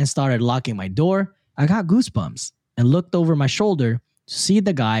car and started locking my door, I got goosebumps and looked over my shoulder to see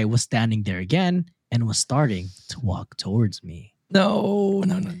the guy was standing there again and was starting to walk towards me. No.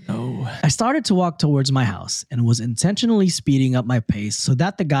 I started to walk towards my house and was intentionally speeding up my pace so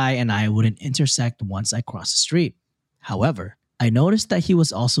that the guy and I wouldn't intersect once I crossed the street. However, I noticed that he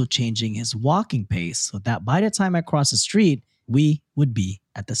was also changing his walking pace so that by the time I crossed the street, we would be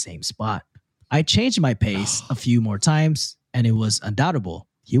at the same spot. I changed my pace a few more times and it was undoubtable.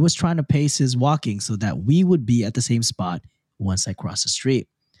 He was trying to pace his walking so that we would be at the same spot once I crossed the street.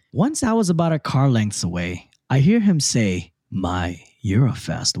 Once I was about a car length away, I hear him say, you're a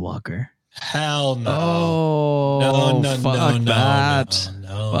fast walker. Hell no. Oh, no. fuck that.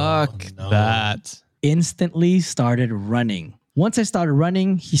 No. Fuck that. Instantly started running. Once I started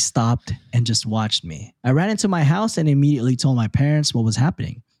running, he stopped and just watched me. I ran into my house and immediately told my parents what was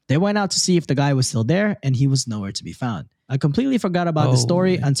happening. They went out to see if the guy was still there and he was nowhere to be found. I completely forgot about the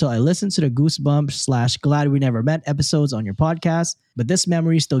story until I listened to the Goosebumps / Glad We Never Met episodes on your podcast, but this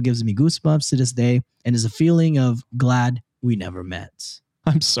memory still gives me goosebumps to this day and is a feeling of glad we never met.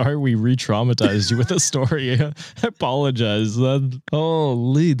 I'm sorry we re-traumatized you with the story. I apologize.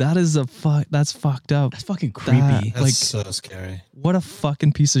 Holy, that's fucked up. That's fucking creepy. That's so scary. What a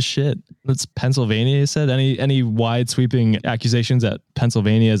fucking piece of shit. That's Pennsylvania, you said? Any wide sweeping accusations at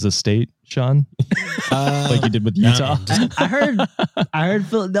Pennsylvania as a state, Sean? Like you did with Utah? I heard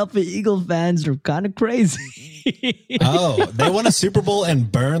Philadelphia Eagle fans are kind of crazy. Oh, they won a Super Bowl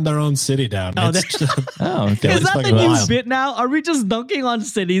and burned their own city down. Oh, okay. Is that the fucking new wild. bit now? Are we just dunking on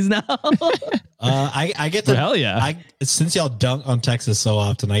cities now? I get to hell yeah. Since y'all dunk on Texas so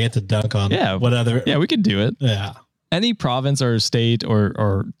often, I get to dunk on what other. Yeah, we could do it. Yeah. Any province or state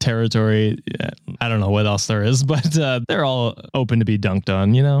or territory, I don't know what else there is, but they're all open to be dunked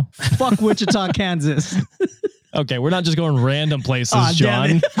on, you know? Fuck Wichita, Kansas. Okay, we're not just going random places,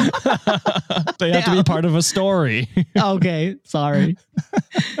 John. They have to be part of a story. Okay, sorry.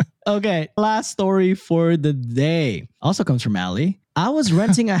 Okay, last story for the day. Also comes from Allie. I was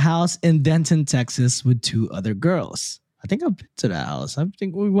renting a house in Denton, Texas with 2 other girls. I think I've been to that house. I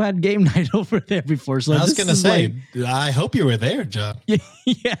think we had game night over there before. So I was going to say, I hope you were there, John.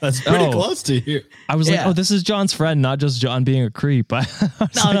 Yeah. That's pretty close to you. I was like, this is John's friend, not just John being a creep. No.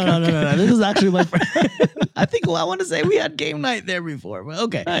 This is actually my friend. I think I want to say we had game night there before, but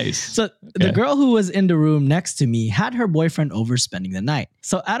okay. Nice. So the girl who was in the room next to me had her boyfriend over spending the night.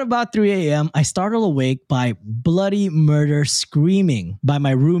 So at about 3 a.m., I startled awake by bloody murder screaming by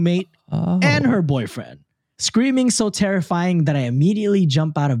my roommate and her boyfriend. Screaming so terrifying that I immediately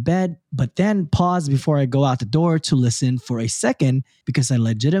jump out of bed, but then pause before I go out the door to listen for a second because I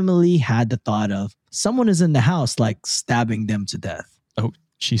legitimately had the thought of someone is in the house, like stabbing them to death. Oh,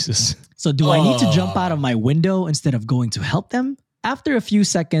 Jesus. So do I need to jump out of my window instead of going to help them? After a few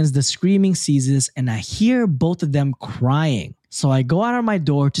seconds, the screaming ceases and I hear both of them crying. So I go out of my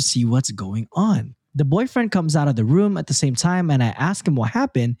door to see what's going on. The boyfriend comes out of the room at the same time and I ask him what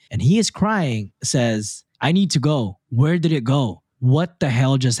happened and he is crying, says, I need to go. Where did it go? What the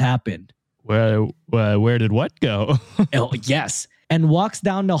hell just happened? Where did what go? Oh, yes. And walks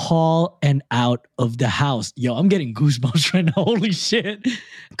down the hall and out of the house. Yo, I'm getting goosebumps right now. Holy shit.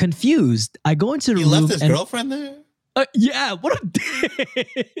 Confused, I go into the room. He left his girlfriend there? Yeah, what a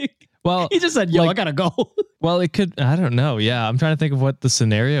dick. Well, he just said, yo, I gotta go. Well, it could, I don't know. Yeah, I'm trying to think of what the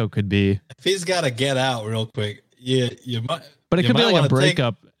scenario could be. If he's got to get out real quick, you might. But it could be like a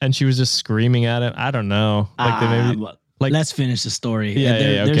breakup and she was just screaming at him. I don't know. Let's finish the story.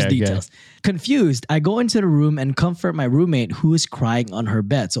 Yeah, there's details. Okay. Confused, I go into the room and comfort my roommate who is crying on her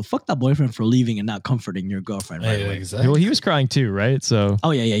bed. So fuck that boyfriend for leaving and not comforting your girlfriend. Right away. Exactly. Well, he was crying too, right? So.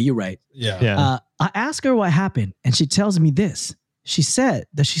 Oh yeah, you're right. Yeah. I ask her what happened, and she tells me this. She said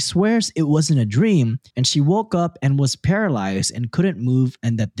that she swears it wasn't a dream, and she woke up and was paralyzed and couldn't move,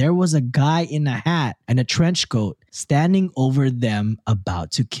 and that there was a guy in a hat and a trench coat standing over them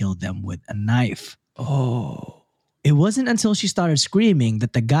about to kill them with a knife. Oh. It wasn't until she started screaming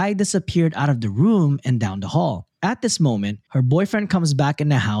that the guy disappeared out of the room and down the hall. At this moment, her boyfriend comes back in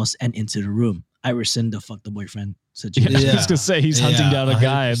the house and into the room. I rescind the fuck the boyfriend situation. I was going to say he's hunting down a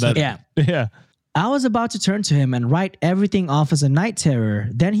guy. Yeah. I was about to turn to him and write everything off as a night terror.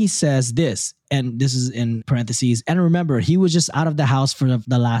 Then he says this, and this is in parentheses. And remember, he was just out of the house for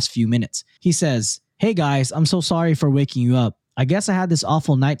the last few minutes. He says, "Hey guys, I'm so sorry for waking you up. I guess I had this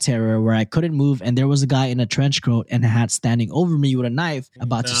awful night terror where I couldn't move and there was a guy in a trench coat and a hat standing over me with a knife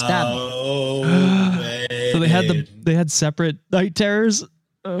about to stab me." So they had separate night terrors?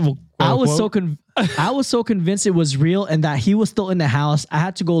 I was so convinced it was real and that he was still in the house. I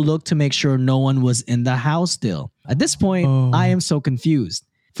had to go look to make sure no one was in the house still. At this point, I am so confused.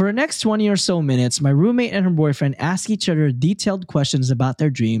 For the next 20 or so minutes, my roommate and her boyfriend ask each other detailed questions about their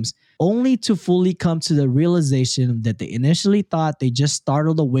dreams, only to fully come to the realization that they initially thought they just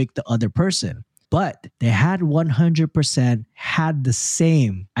startled awake the other person. But they had 100% had the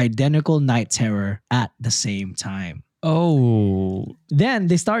same identical night terror at the same time. Oh. Then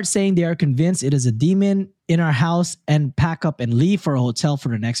they start saying they are convinced it is a demon in our house and pack up and leave for a hotel for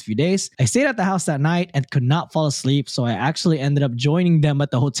the next few days. I stayed at the house that night and could not fall asleep, so I actually ended up joining them at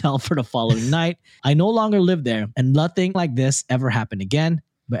the hotel for the following night. I no longer live there and nothing like this ever happened again,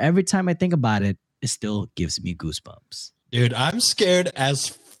 but every time I think about it, it still gives me goosebumps. Dude, I'm scared as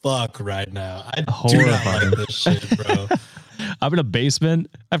fuck right now. I do not like this shit, bro. I'm in a basement.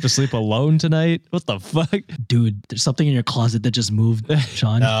 I have to sleep alone tonight. What the fuck? Dude, there's something in your closet that just moved,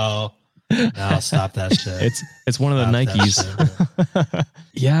 Sean. No, stop that shit. It's one of the Nikes.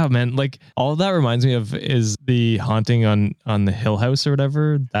 Yeah, man. Like all that reminds me of is the Haunting on the Hill House or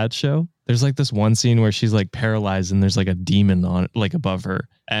whatever, that show. There's like this one scene where she's like paralyzed and there's like a demon on like above her.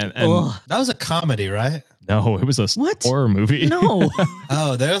 And that was a comedy, right? No, it was a horror movie. No.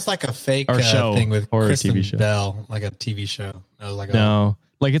 Oh, there was like a fake show thing with Kristen TV show. Bell, like a TV show. That was like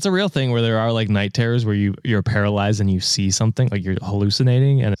like it's a real thing where there are like night terrors where you're paralyzed and you see something, like you're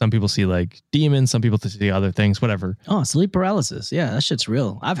hallucinating, and some people see like demons, some people see other things, whatever. Oh, sleep paralysis. Yeah, that shit's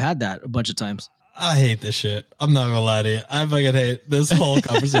real. I've had that a bunch of times. I hate this shit. I'm not gonna lie to you. I fucking hate this whole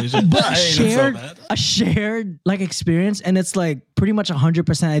conversation. But I hate it so bad. A shared like experience, and it's like pretty much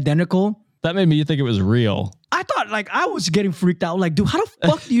 100% identical. That made me think it was real. I I thought like I was getting freaked out. Like, dude, how the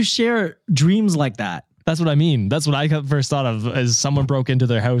fuck do you share dreams like that? That's what I mean. That's what I first thought of as someone broke into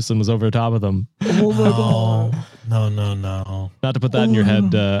their house and was over the top of them. Oh my God. No. Not to put that in your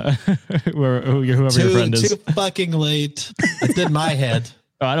head, whoever your friend is. Too fucking late. It's in my head.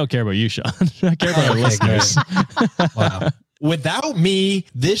 Oh, I don't care about you, Sean. I care about our listeners. Wow. Without me,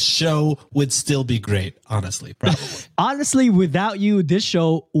 this show would still be great, honestly, probably. Honestly, without you, this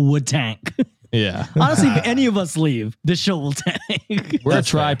show would tank. Yeah. Honestly, if any of us leave, this show will tank. We're a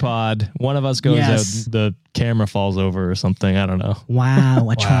tripod. One of us goes out, the camera falls over or something. I don't know. Wow,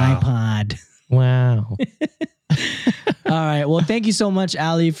 tripod. Wow. All right. Well, thank you so much,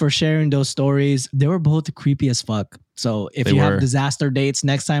 Ali, for sharing those stories. They were both creepy as fuck. So if you have disaster dates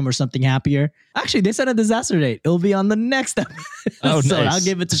next time or something happier, actually, they said a disaster date. It'll be on the next episode. Oh, nice. So I'll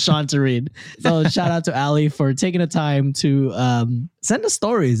give it to Sean to read. So shout out to Ali for taking the time to send us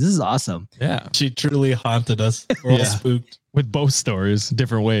stories. This is awesome. Yeah. She truly haunted us. We're all spooked. With both stories,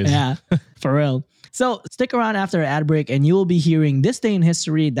 different ways. Yeah, for real. So stick around after an ad break and you will be hearing This Day in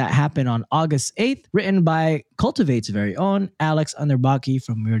History that happened on August 8th, written by Cultivate's very own Alex Underbaki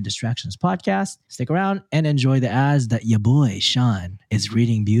from Weird Distractions podcast. Stick around and enjoy the ads that your boy Sean is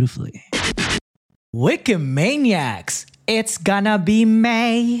reading beautifully. Wikimaniacs, it's gonna be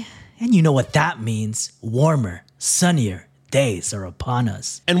May. And you know what that means. Warmer, sunnier days are upon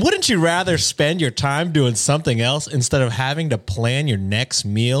us. And wouldn't you rather spend your time doing something else instead of having to plan your next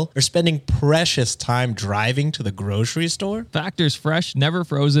meal or spending precious time driving to the grocery store? Factor's fresh, never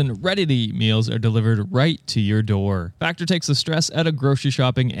frozen, ready-to-eat meals are delivered right to your door. Factor takes the stress out of grocery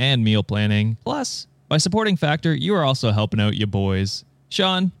shopping and meal planning. Plus, by supporting Factor, you are also helping out your boys.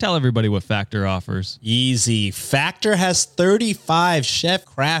 Sean, tell everybody what Factor offers. Easy. Factor has 35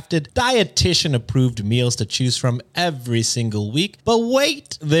 chef-crafted, dietitian-approved meals to choose from every single week. But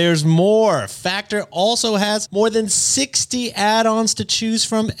wait, there's more. Factor also has more than 60 add-ons to choose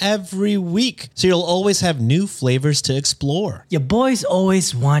from every week. So you'll always have new flavors to explore. Your boys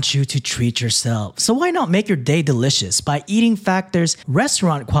always want you to treat yourself. So why not make your day delicious by eating Factor's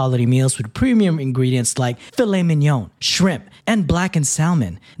restaurant-quality meals with premium ingredients like filet mignon, shrimp, and blackened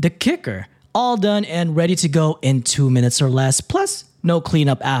salmon. The kicker, all done and ready to go in 2 minutes or less, plus no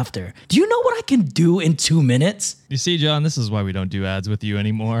cleanup after. Do you know what I can do in 2 minutes? You see, John, this is why we don't do ads with you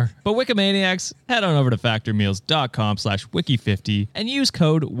anymore. But Wikimaniacs, head on over to factormeals.com/wiki50 and use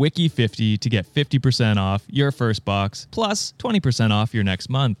code WIKI50 to get 50% off your first box, plus 20% off your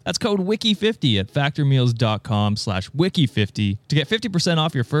next month. That's code WIKI50 at factormeals.com/wiki50 to get 50%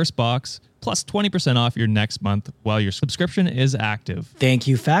 off your first box, plus 20% off your next month while your subscription is active. Thank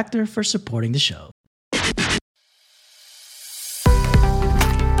you, Factor, for supporting the show.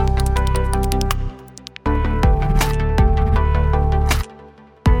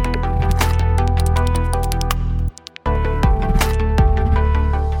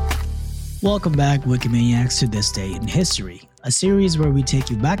 Welcome back, Wikimaniacs, to This Day in History, a series where we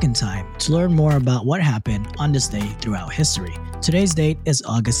take you back in time to learn more about what happened on this day throughout history. Today's date is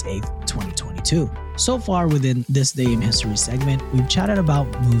August 8th, 2022. So far within This Day in History segment, we've chatted about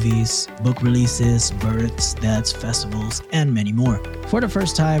movies, book releases, births, deaths, festivals, and many more. For the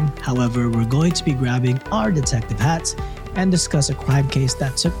first time, however, we're going to be grabbing our detective hats and discuss a crime case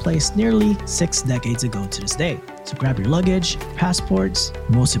that took place nearly 6 decades ago to this day. So grab your luggage, passports,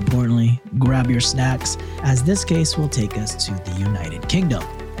 most importantly, grab your snacks, as this case will take us to the United Kingdom.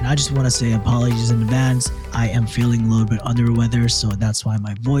 And I just want to say apologies in advance. I am feeling a little bit under the weather, so that's why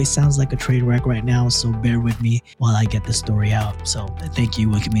my voice sounds like a train wreck right now. So bear with me while I get the story out. So thank you,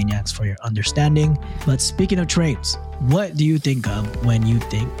 Wikimaniacs, for your understanding. But speaking of trains, what do you think of when you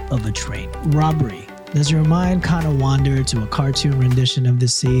think of a train robbery? Does your mind kind of wander to a cartoon rendition of the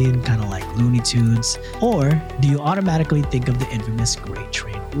scene, kind of like Looney Tunes? Or do you automatically think of the infamous Great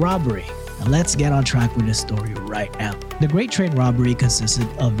Train Robbery? Now let's get on track with this story right now. The Great Train Robbery consisted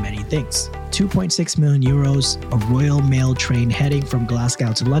of many things. 2.6 million euros, a Royal Mail train heading from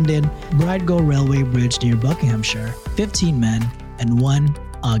Glasgow to London, Bridegate Railway Bridge near Buckinghamshire, 15 men, and one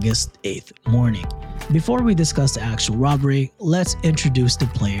August 8th morning. Before we discuss the actual robbery, let's introduce the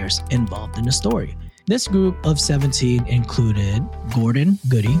players involved in the story. This group of 17 included Gordon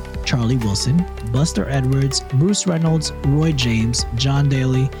Goody, Charlie Wilson, Buster Edwards, Bruce Reynolds, Roy James, John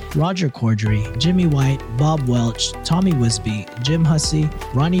Daly, Roger Corddry, Jimmy White, Bob Welch, Tommy Wisby, Jim Hussey,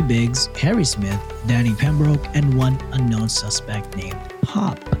 Ronnie Biggs, Harry Smith, Danny Pembroke, and one unknown suspect named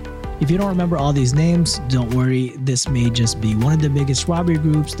Pop. If you don't remember all these names, don't worry. This may just be one of the biggest robbery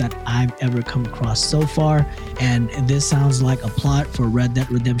groups that I've ever come across so far. And this sounds like a plot for Red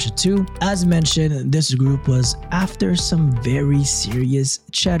Dead Redemption 2. As mentioned, this group was after some very serious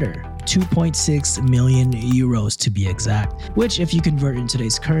cheddar. 2.6 million euros to be exact, which if you convert in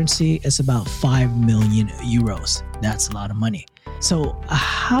today's currency, is about 5 million euros. That's a lot of money. So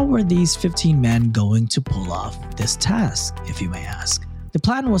how were these 15 men going to pull off this task, if you may ask? The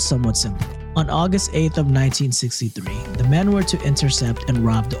plan was somewhat simple. On August 8th of 1963, the men were to intercept and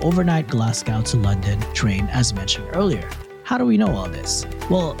rob the overnight Glasgow to London train as mentioned earlier. How do we know all this?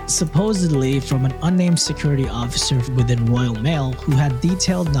 Well, supposedly from an unnamed security officer within Royal Mail who had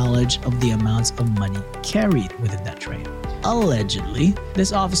detailed knowledge of the amounts of money carried within that train. Allegedly,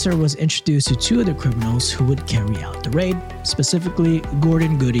 this officer was introduced to two of the criminals who would carry out the raid, specifically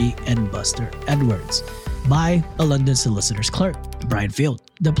Gordon Goody and Buster Edwards, by a London solicitor's clerk, Brian Field.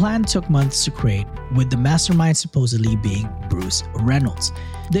 The plan took months to create, with the mastermind supposedly being Bruce Reynolds.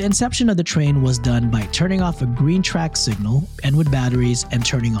 The inception of the train was done by turning off a green track signal and with batteries and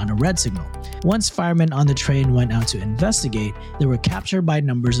turning on a red signal. Once firemen on the train went out to investigate, they were captured by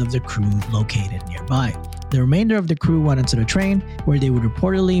numbers of the crew located nearby. The remainder of the crew went onto the train, where they would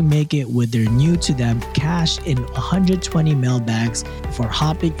reportedly make it with their new to them cash in 120 mail bags before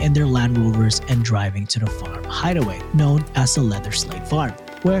hopping in their Land Rovers and driving to the farm hideaway, known as the Leather Slate Farm,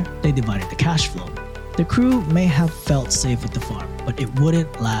 where they divided the cash flow. The crew may have felt safe at the farm, but it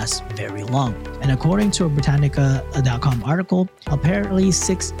wouldn't last very long. And according to a Britannica.com article, apparently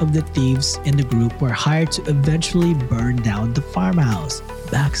 6 of the thieves in the group were hired to eventually burn down the farmhouse.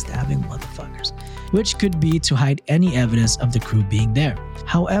 Backstabbing motherfuckers. Which could be to hide any evidence of the crew being there.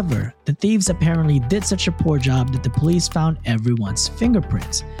 However, the thieves apparently did such a poor job that the police found everyone's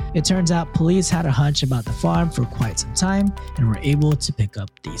fingerprints. It turns out police had a hunch about the farm for quite some time and were able to pick up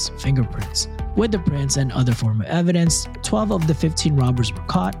these fingerprints. With the prints and other form of evidence, 12 of the 15 robbers were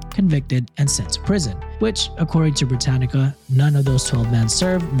caught, convicted, and sent to prison, which, according to Britannica, none of those 12 men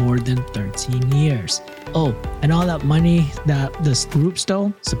served more than 13 years. Oh, and all that money that this group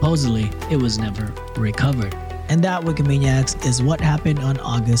stole, supposedly, it was never recovered. And that, Wikimaniacs, is what happened on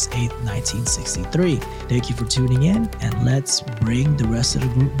August 8th, 1963. Thank you for tuning in, and let's bring the rest of the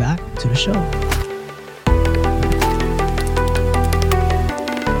group back to the show.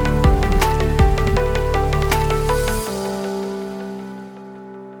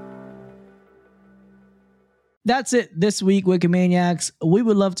 That's it this week, Wikimaniacs. We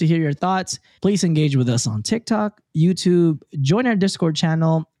would love to hear your thoughts. Please engage with us on TikTok, YouTube, join our Discord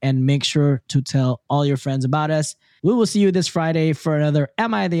channel, and make sure to tell all your friends about us. We will see you this Friday for another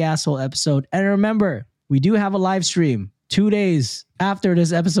Am I the Asshole episode. And remember, we do have a live stream 2 days after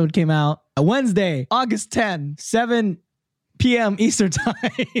this episode came out, a Wednesday, August 10, 7 p.m. Eastern time.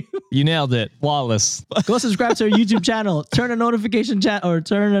 You nailed it. Flawless. Go subscribe to our YouTube channel. Turn a notification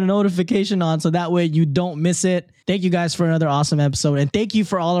on so that way you don't miss it. Thank you guys for another awesome episode. And thank you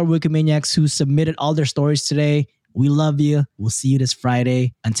for all our Wikimaniacs who submitted all their stories today. We love you. We'll see you this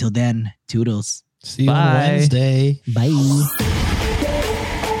Friday. Until then, toodles. See you on Wednesday. Bye.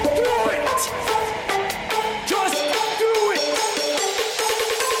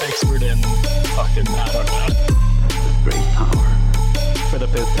 Expert in fucking, I don't know. Great power. For the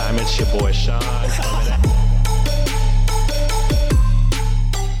 5th time, it's your boy Sean.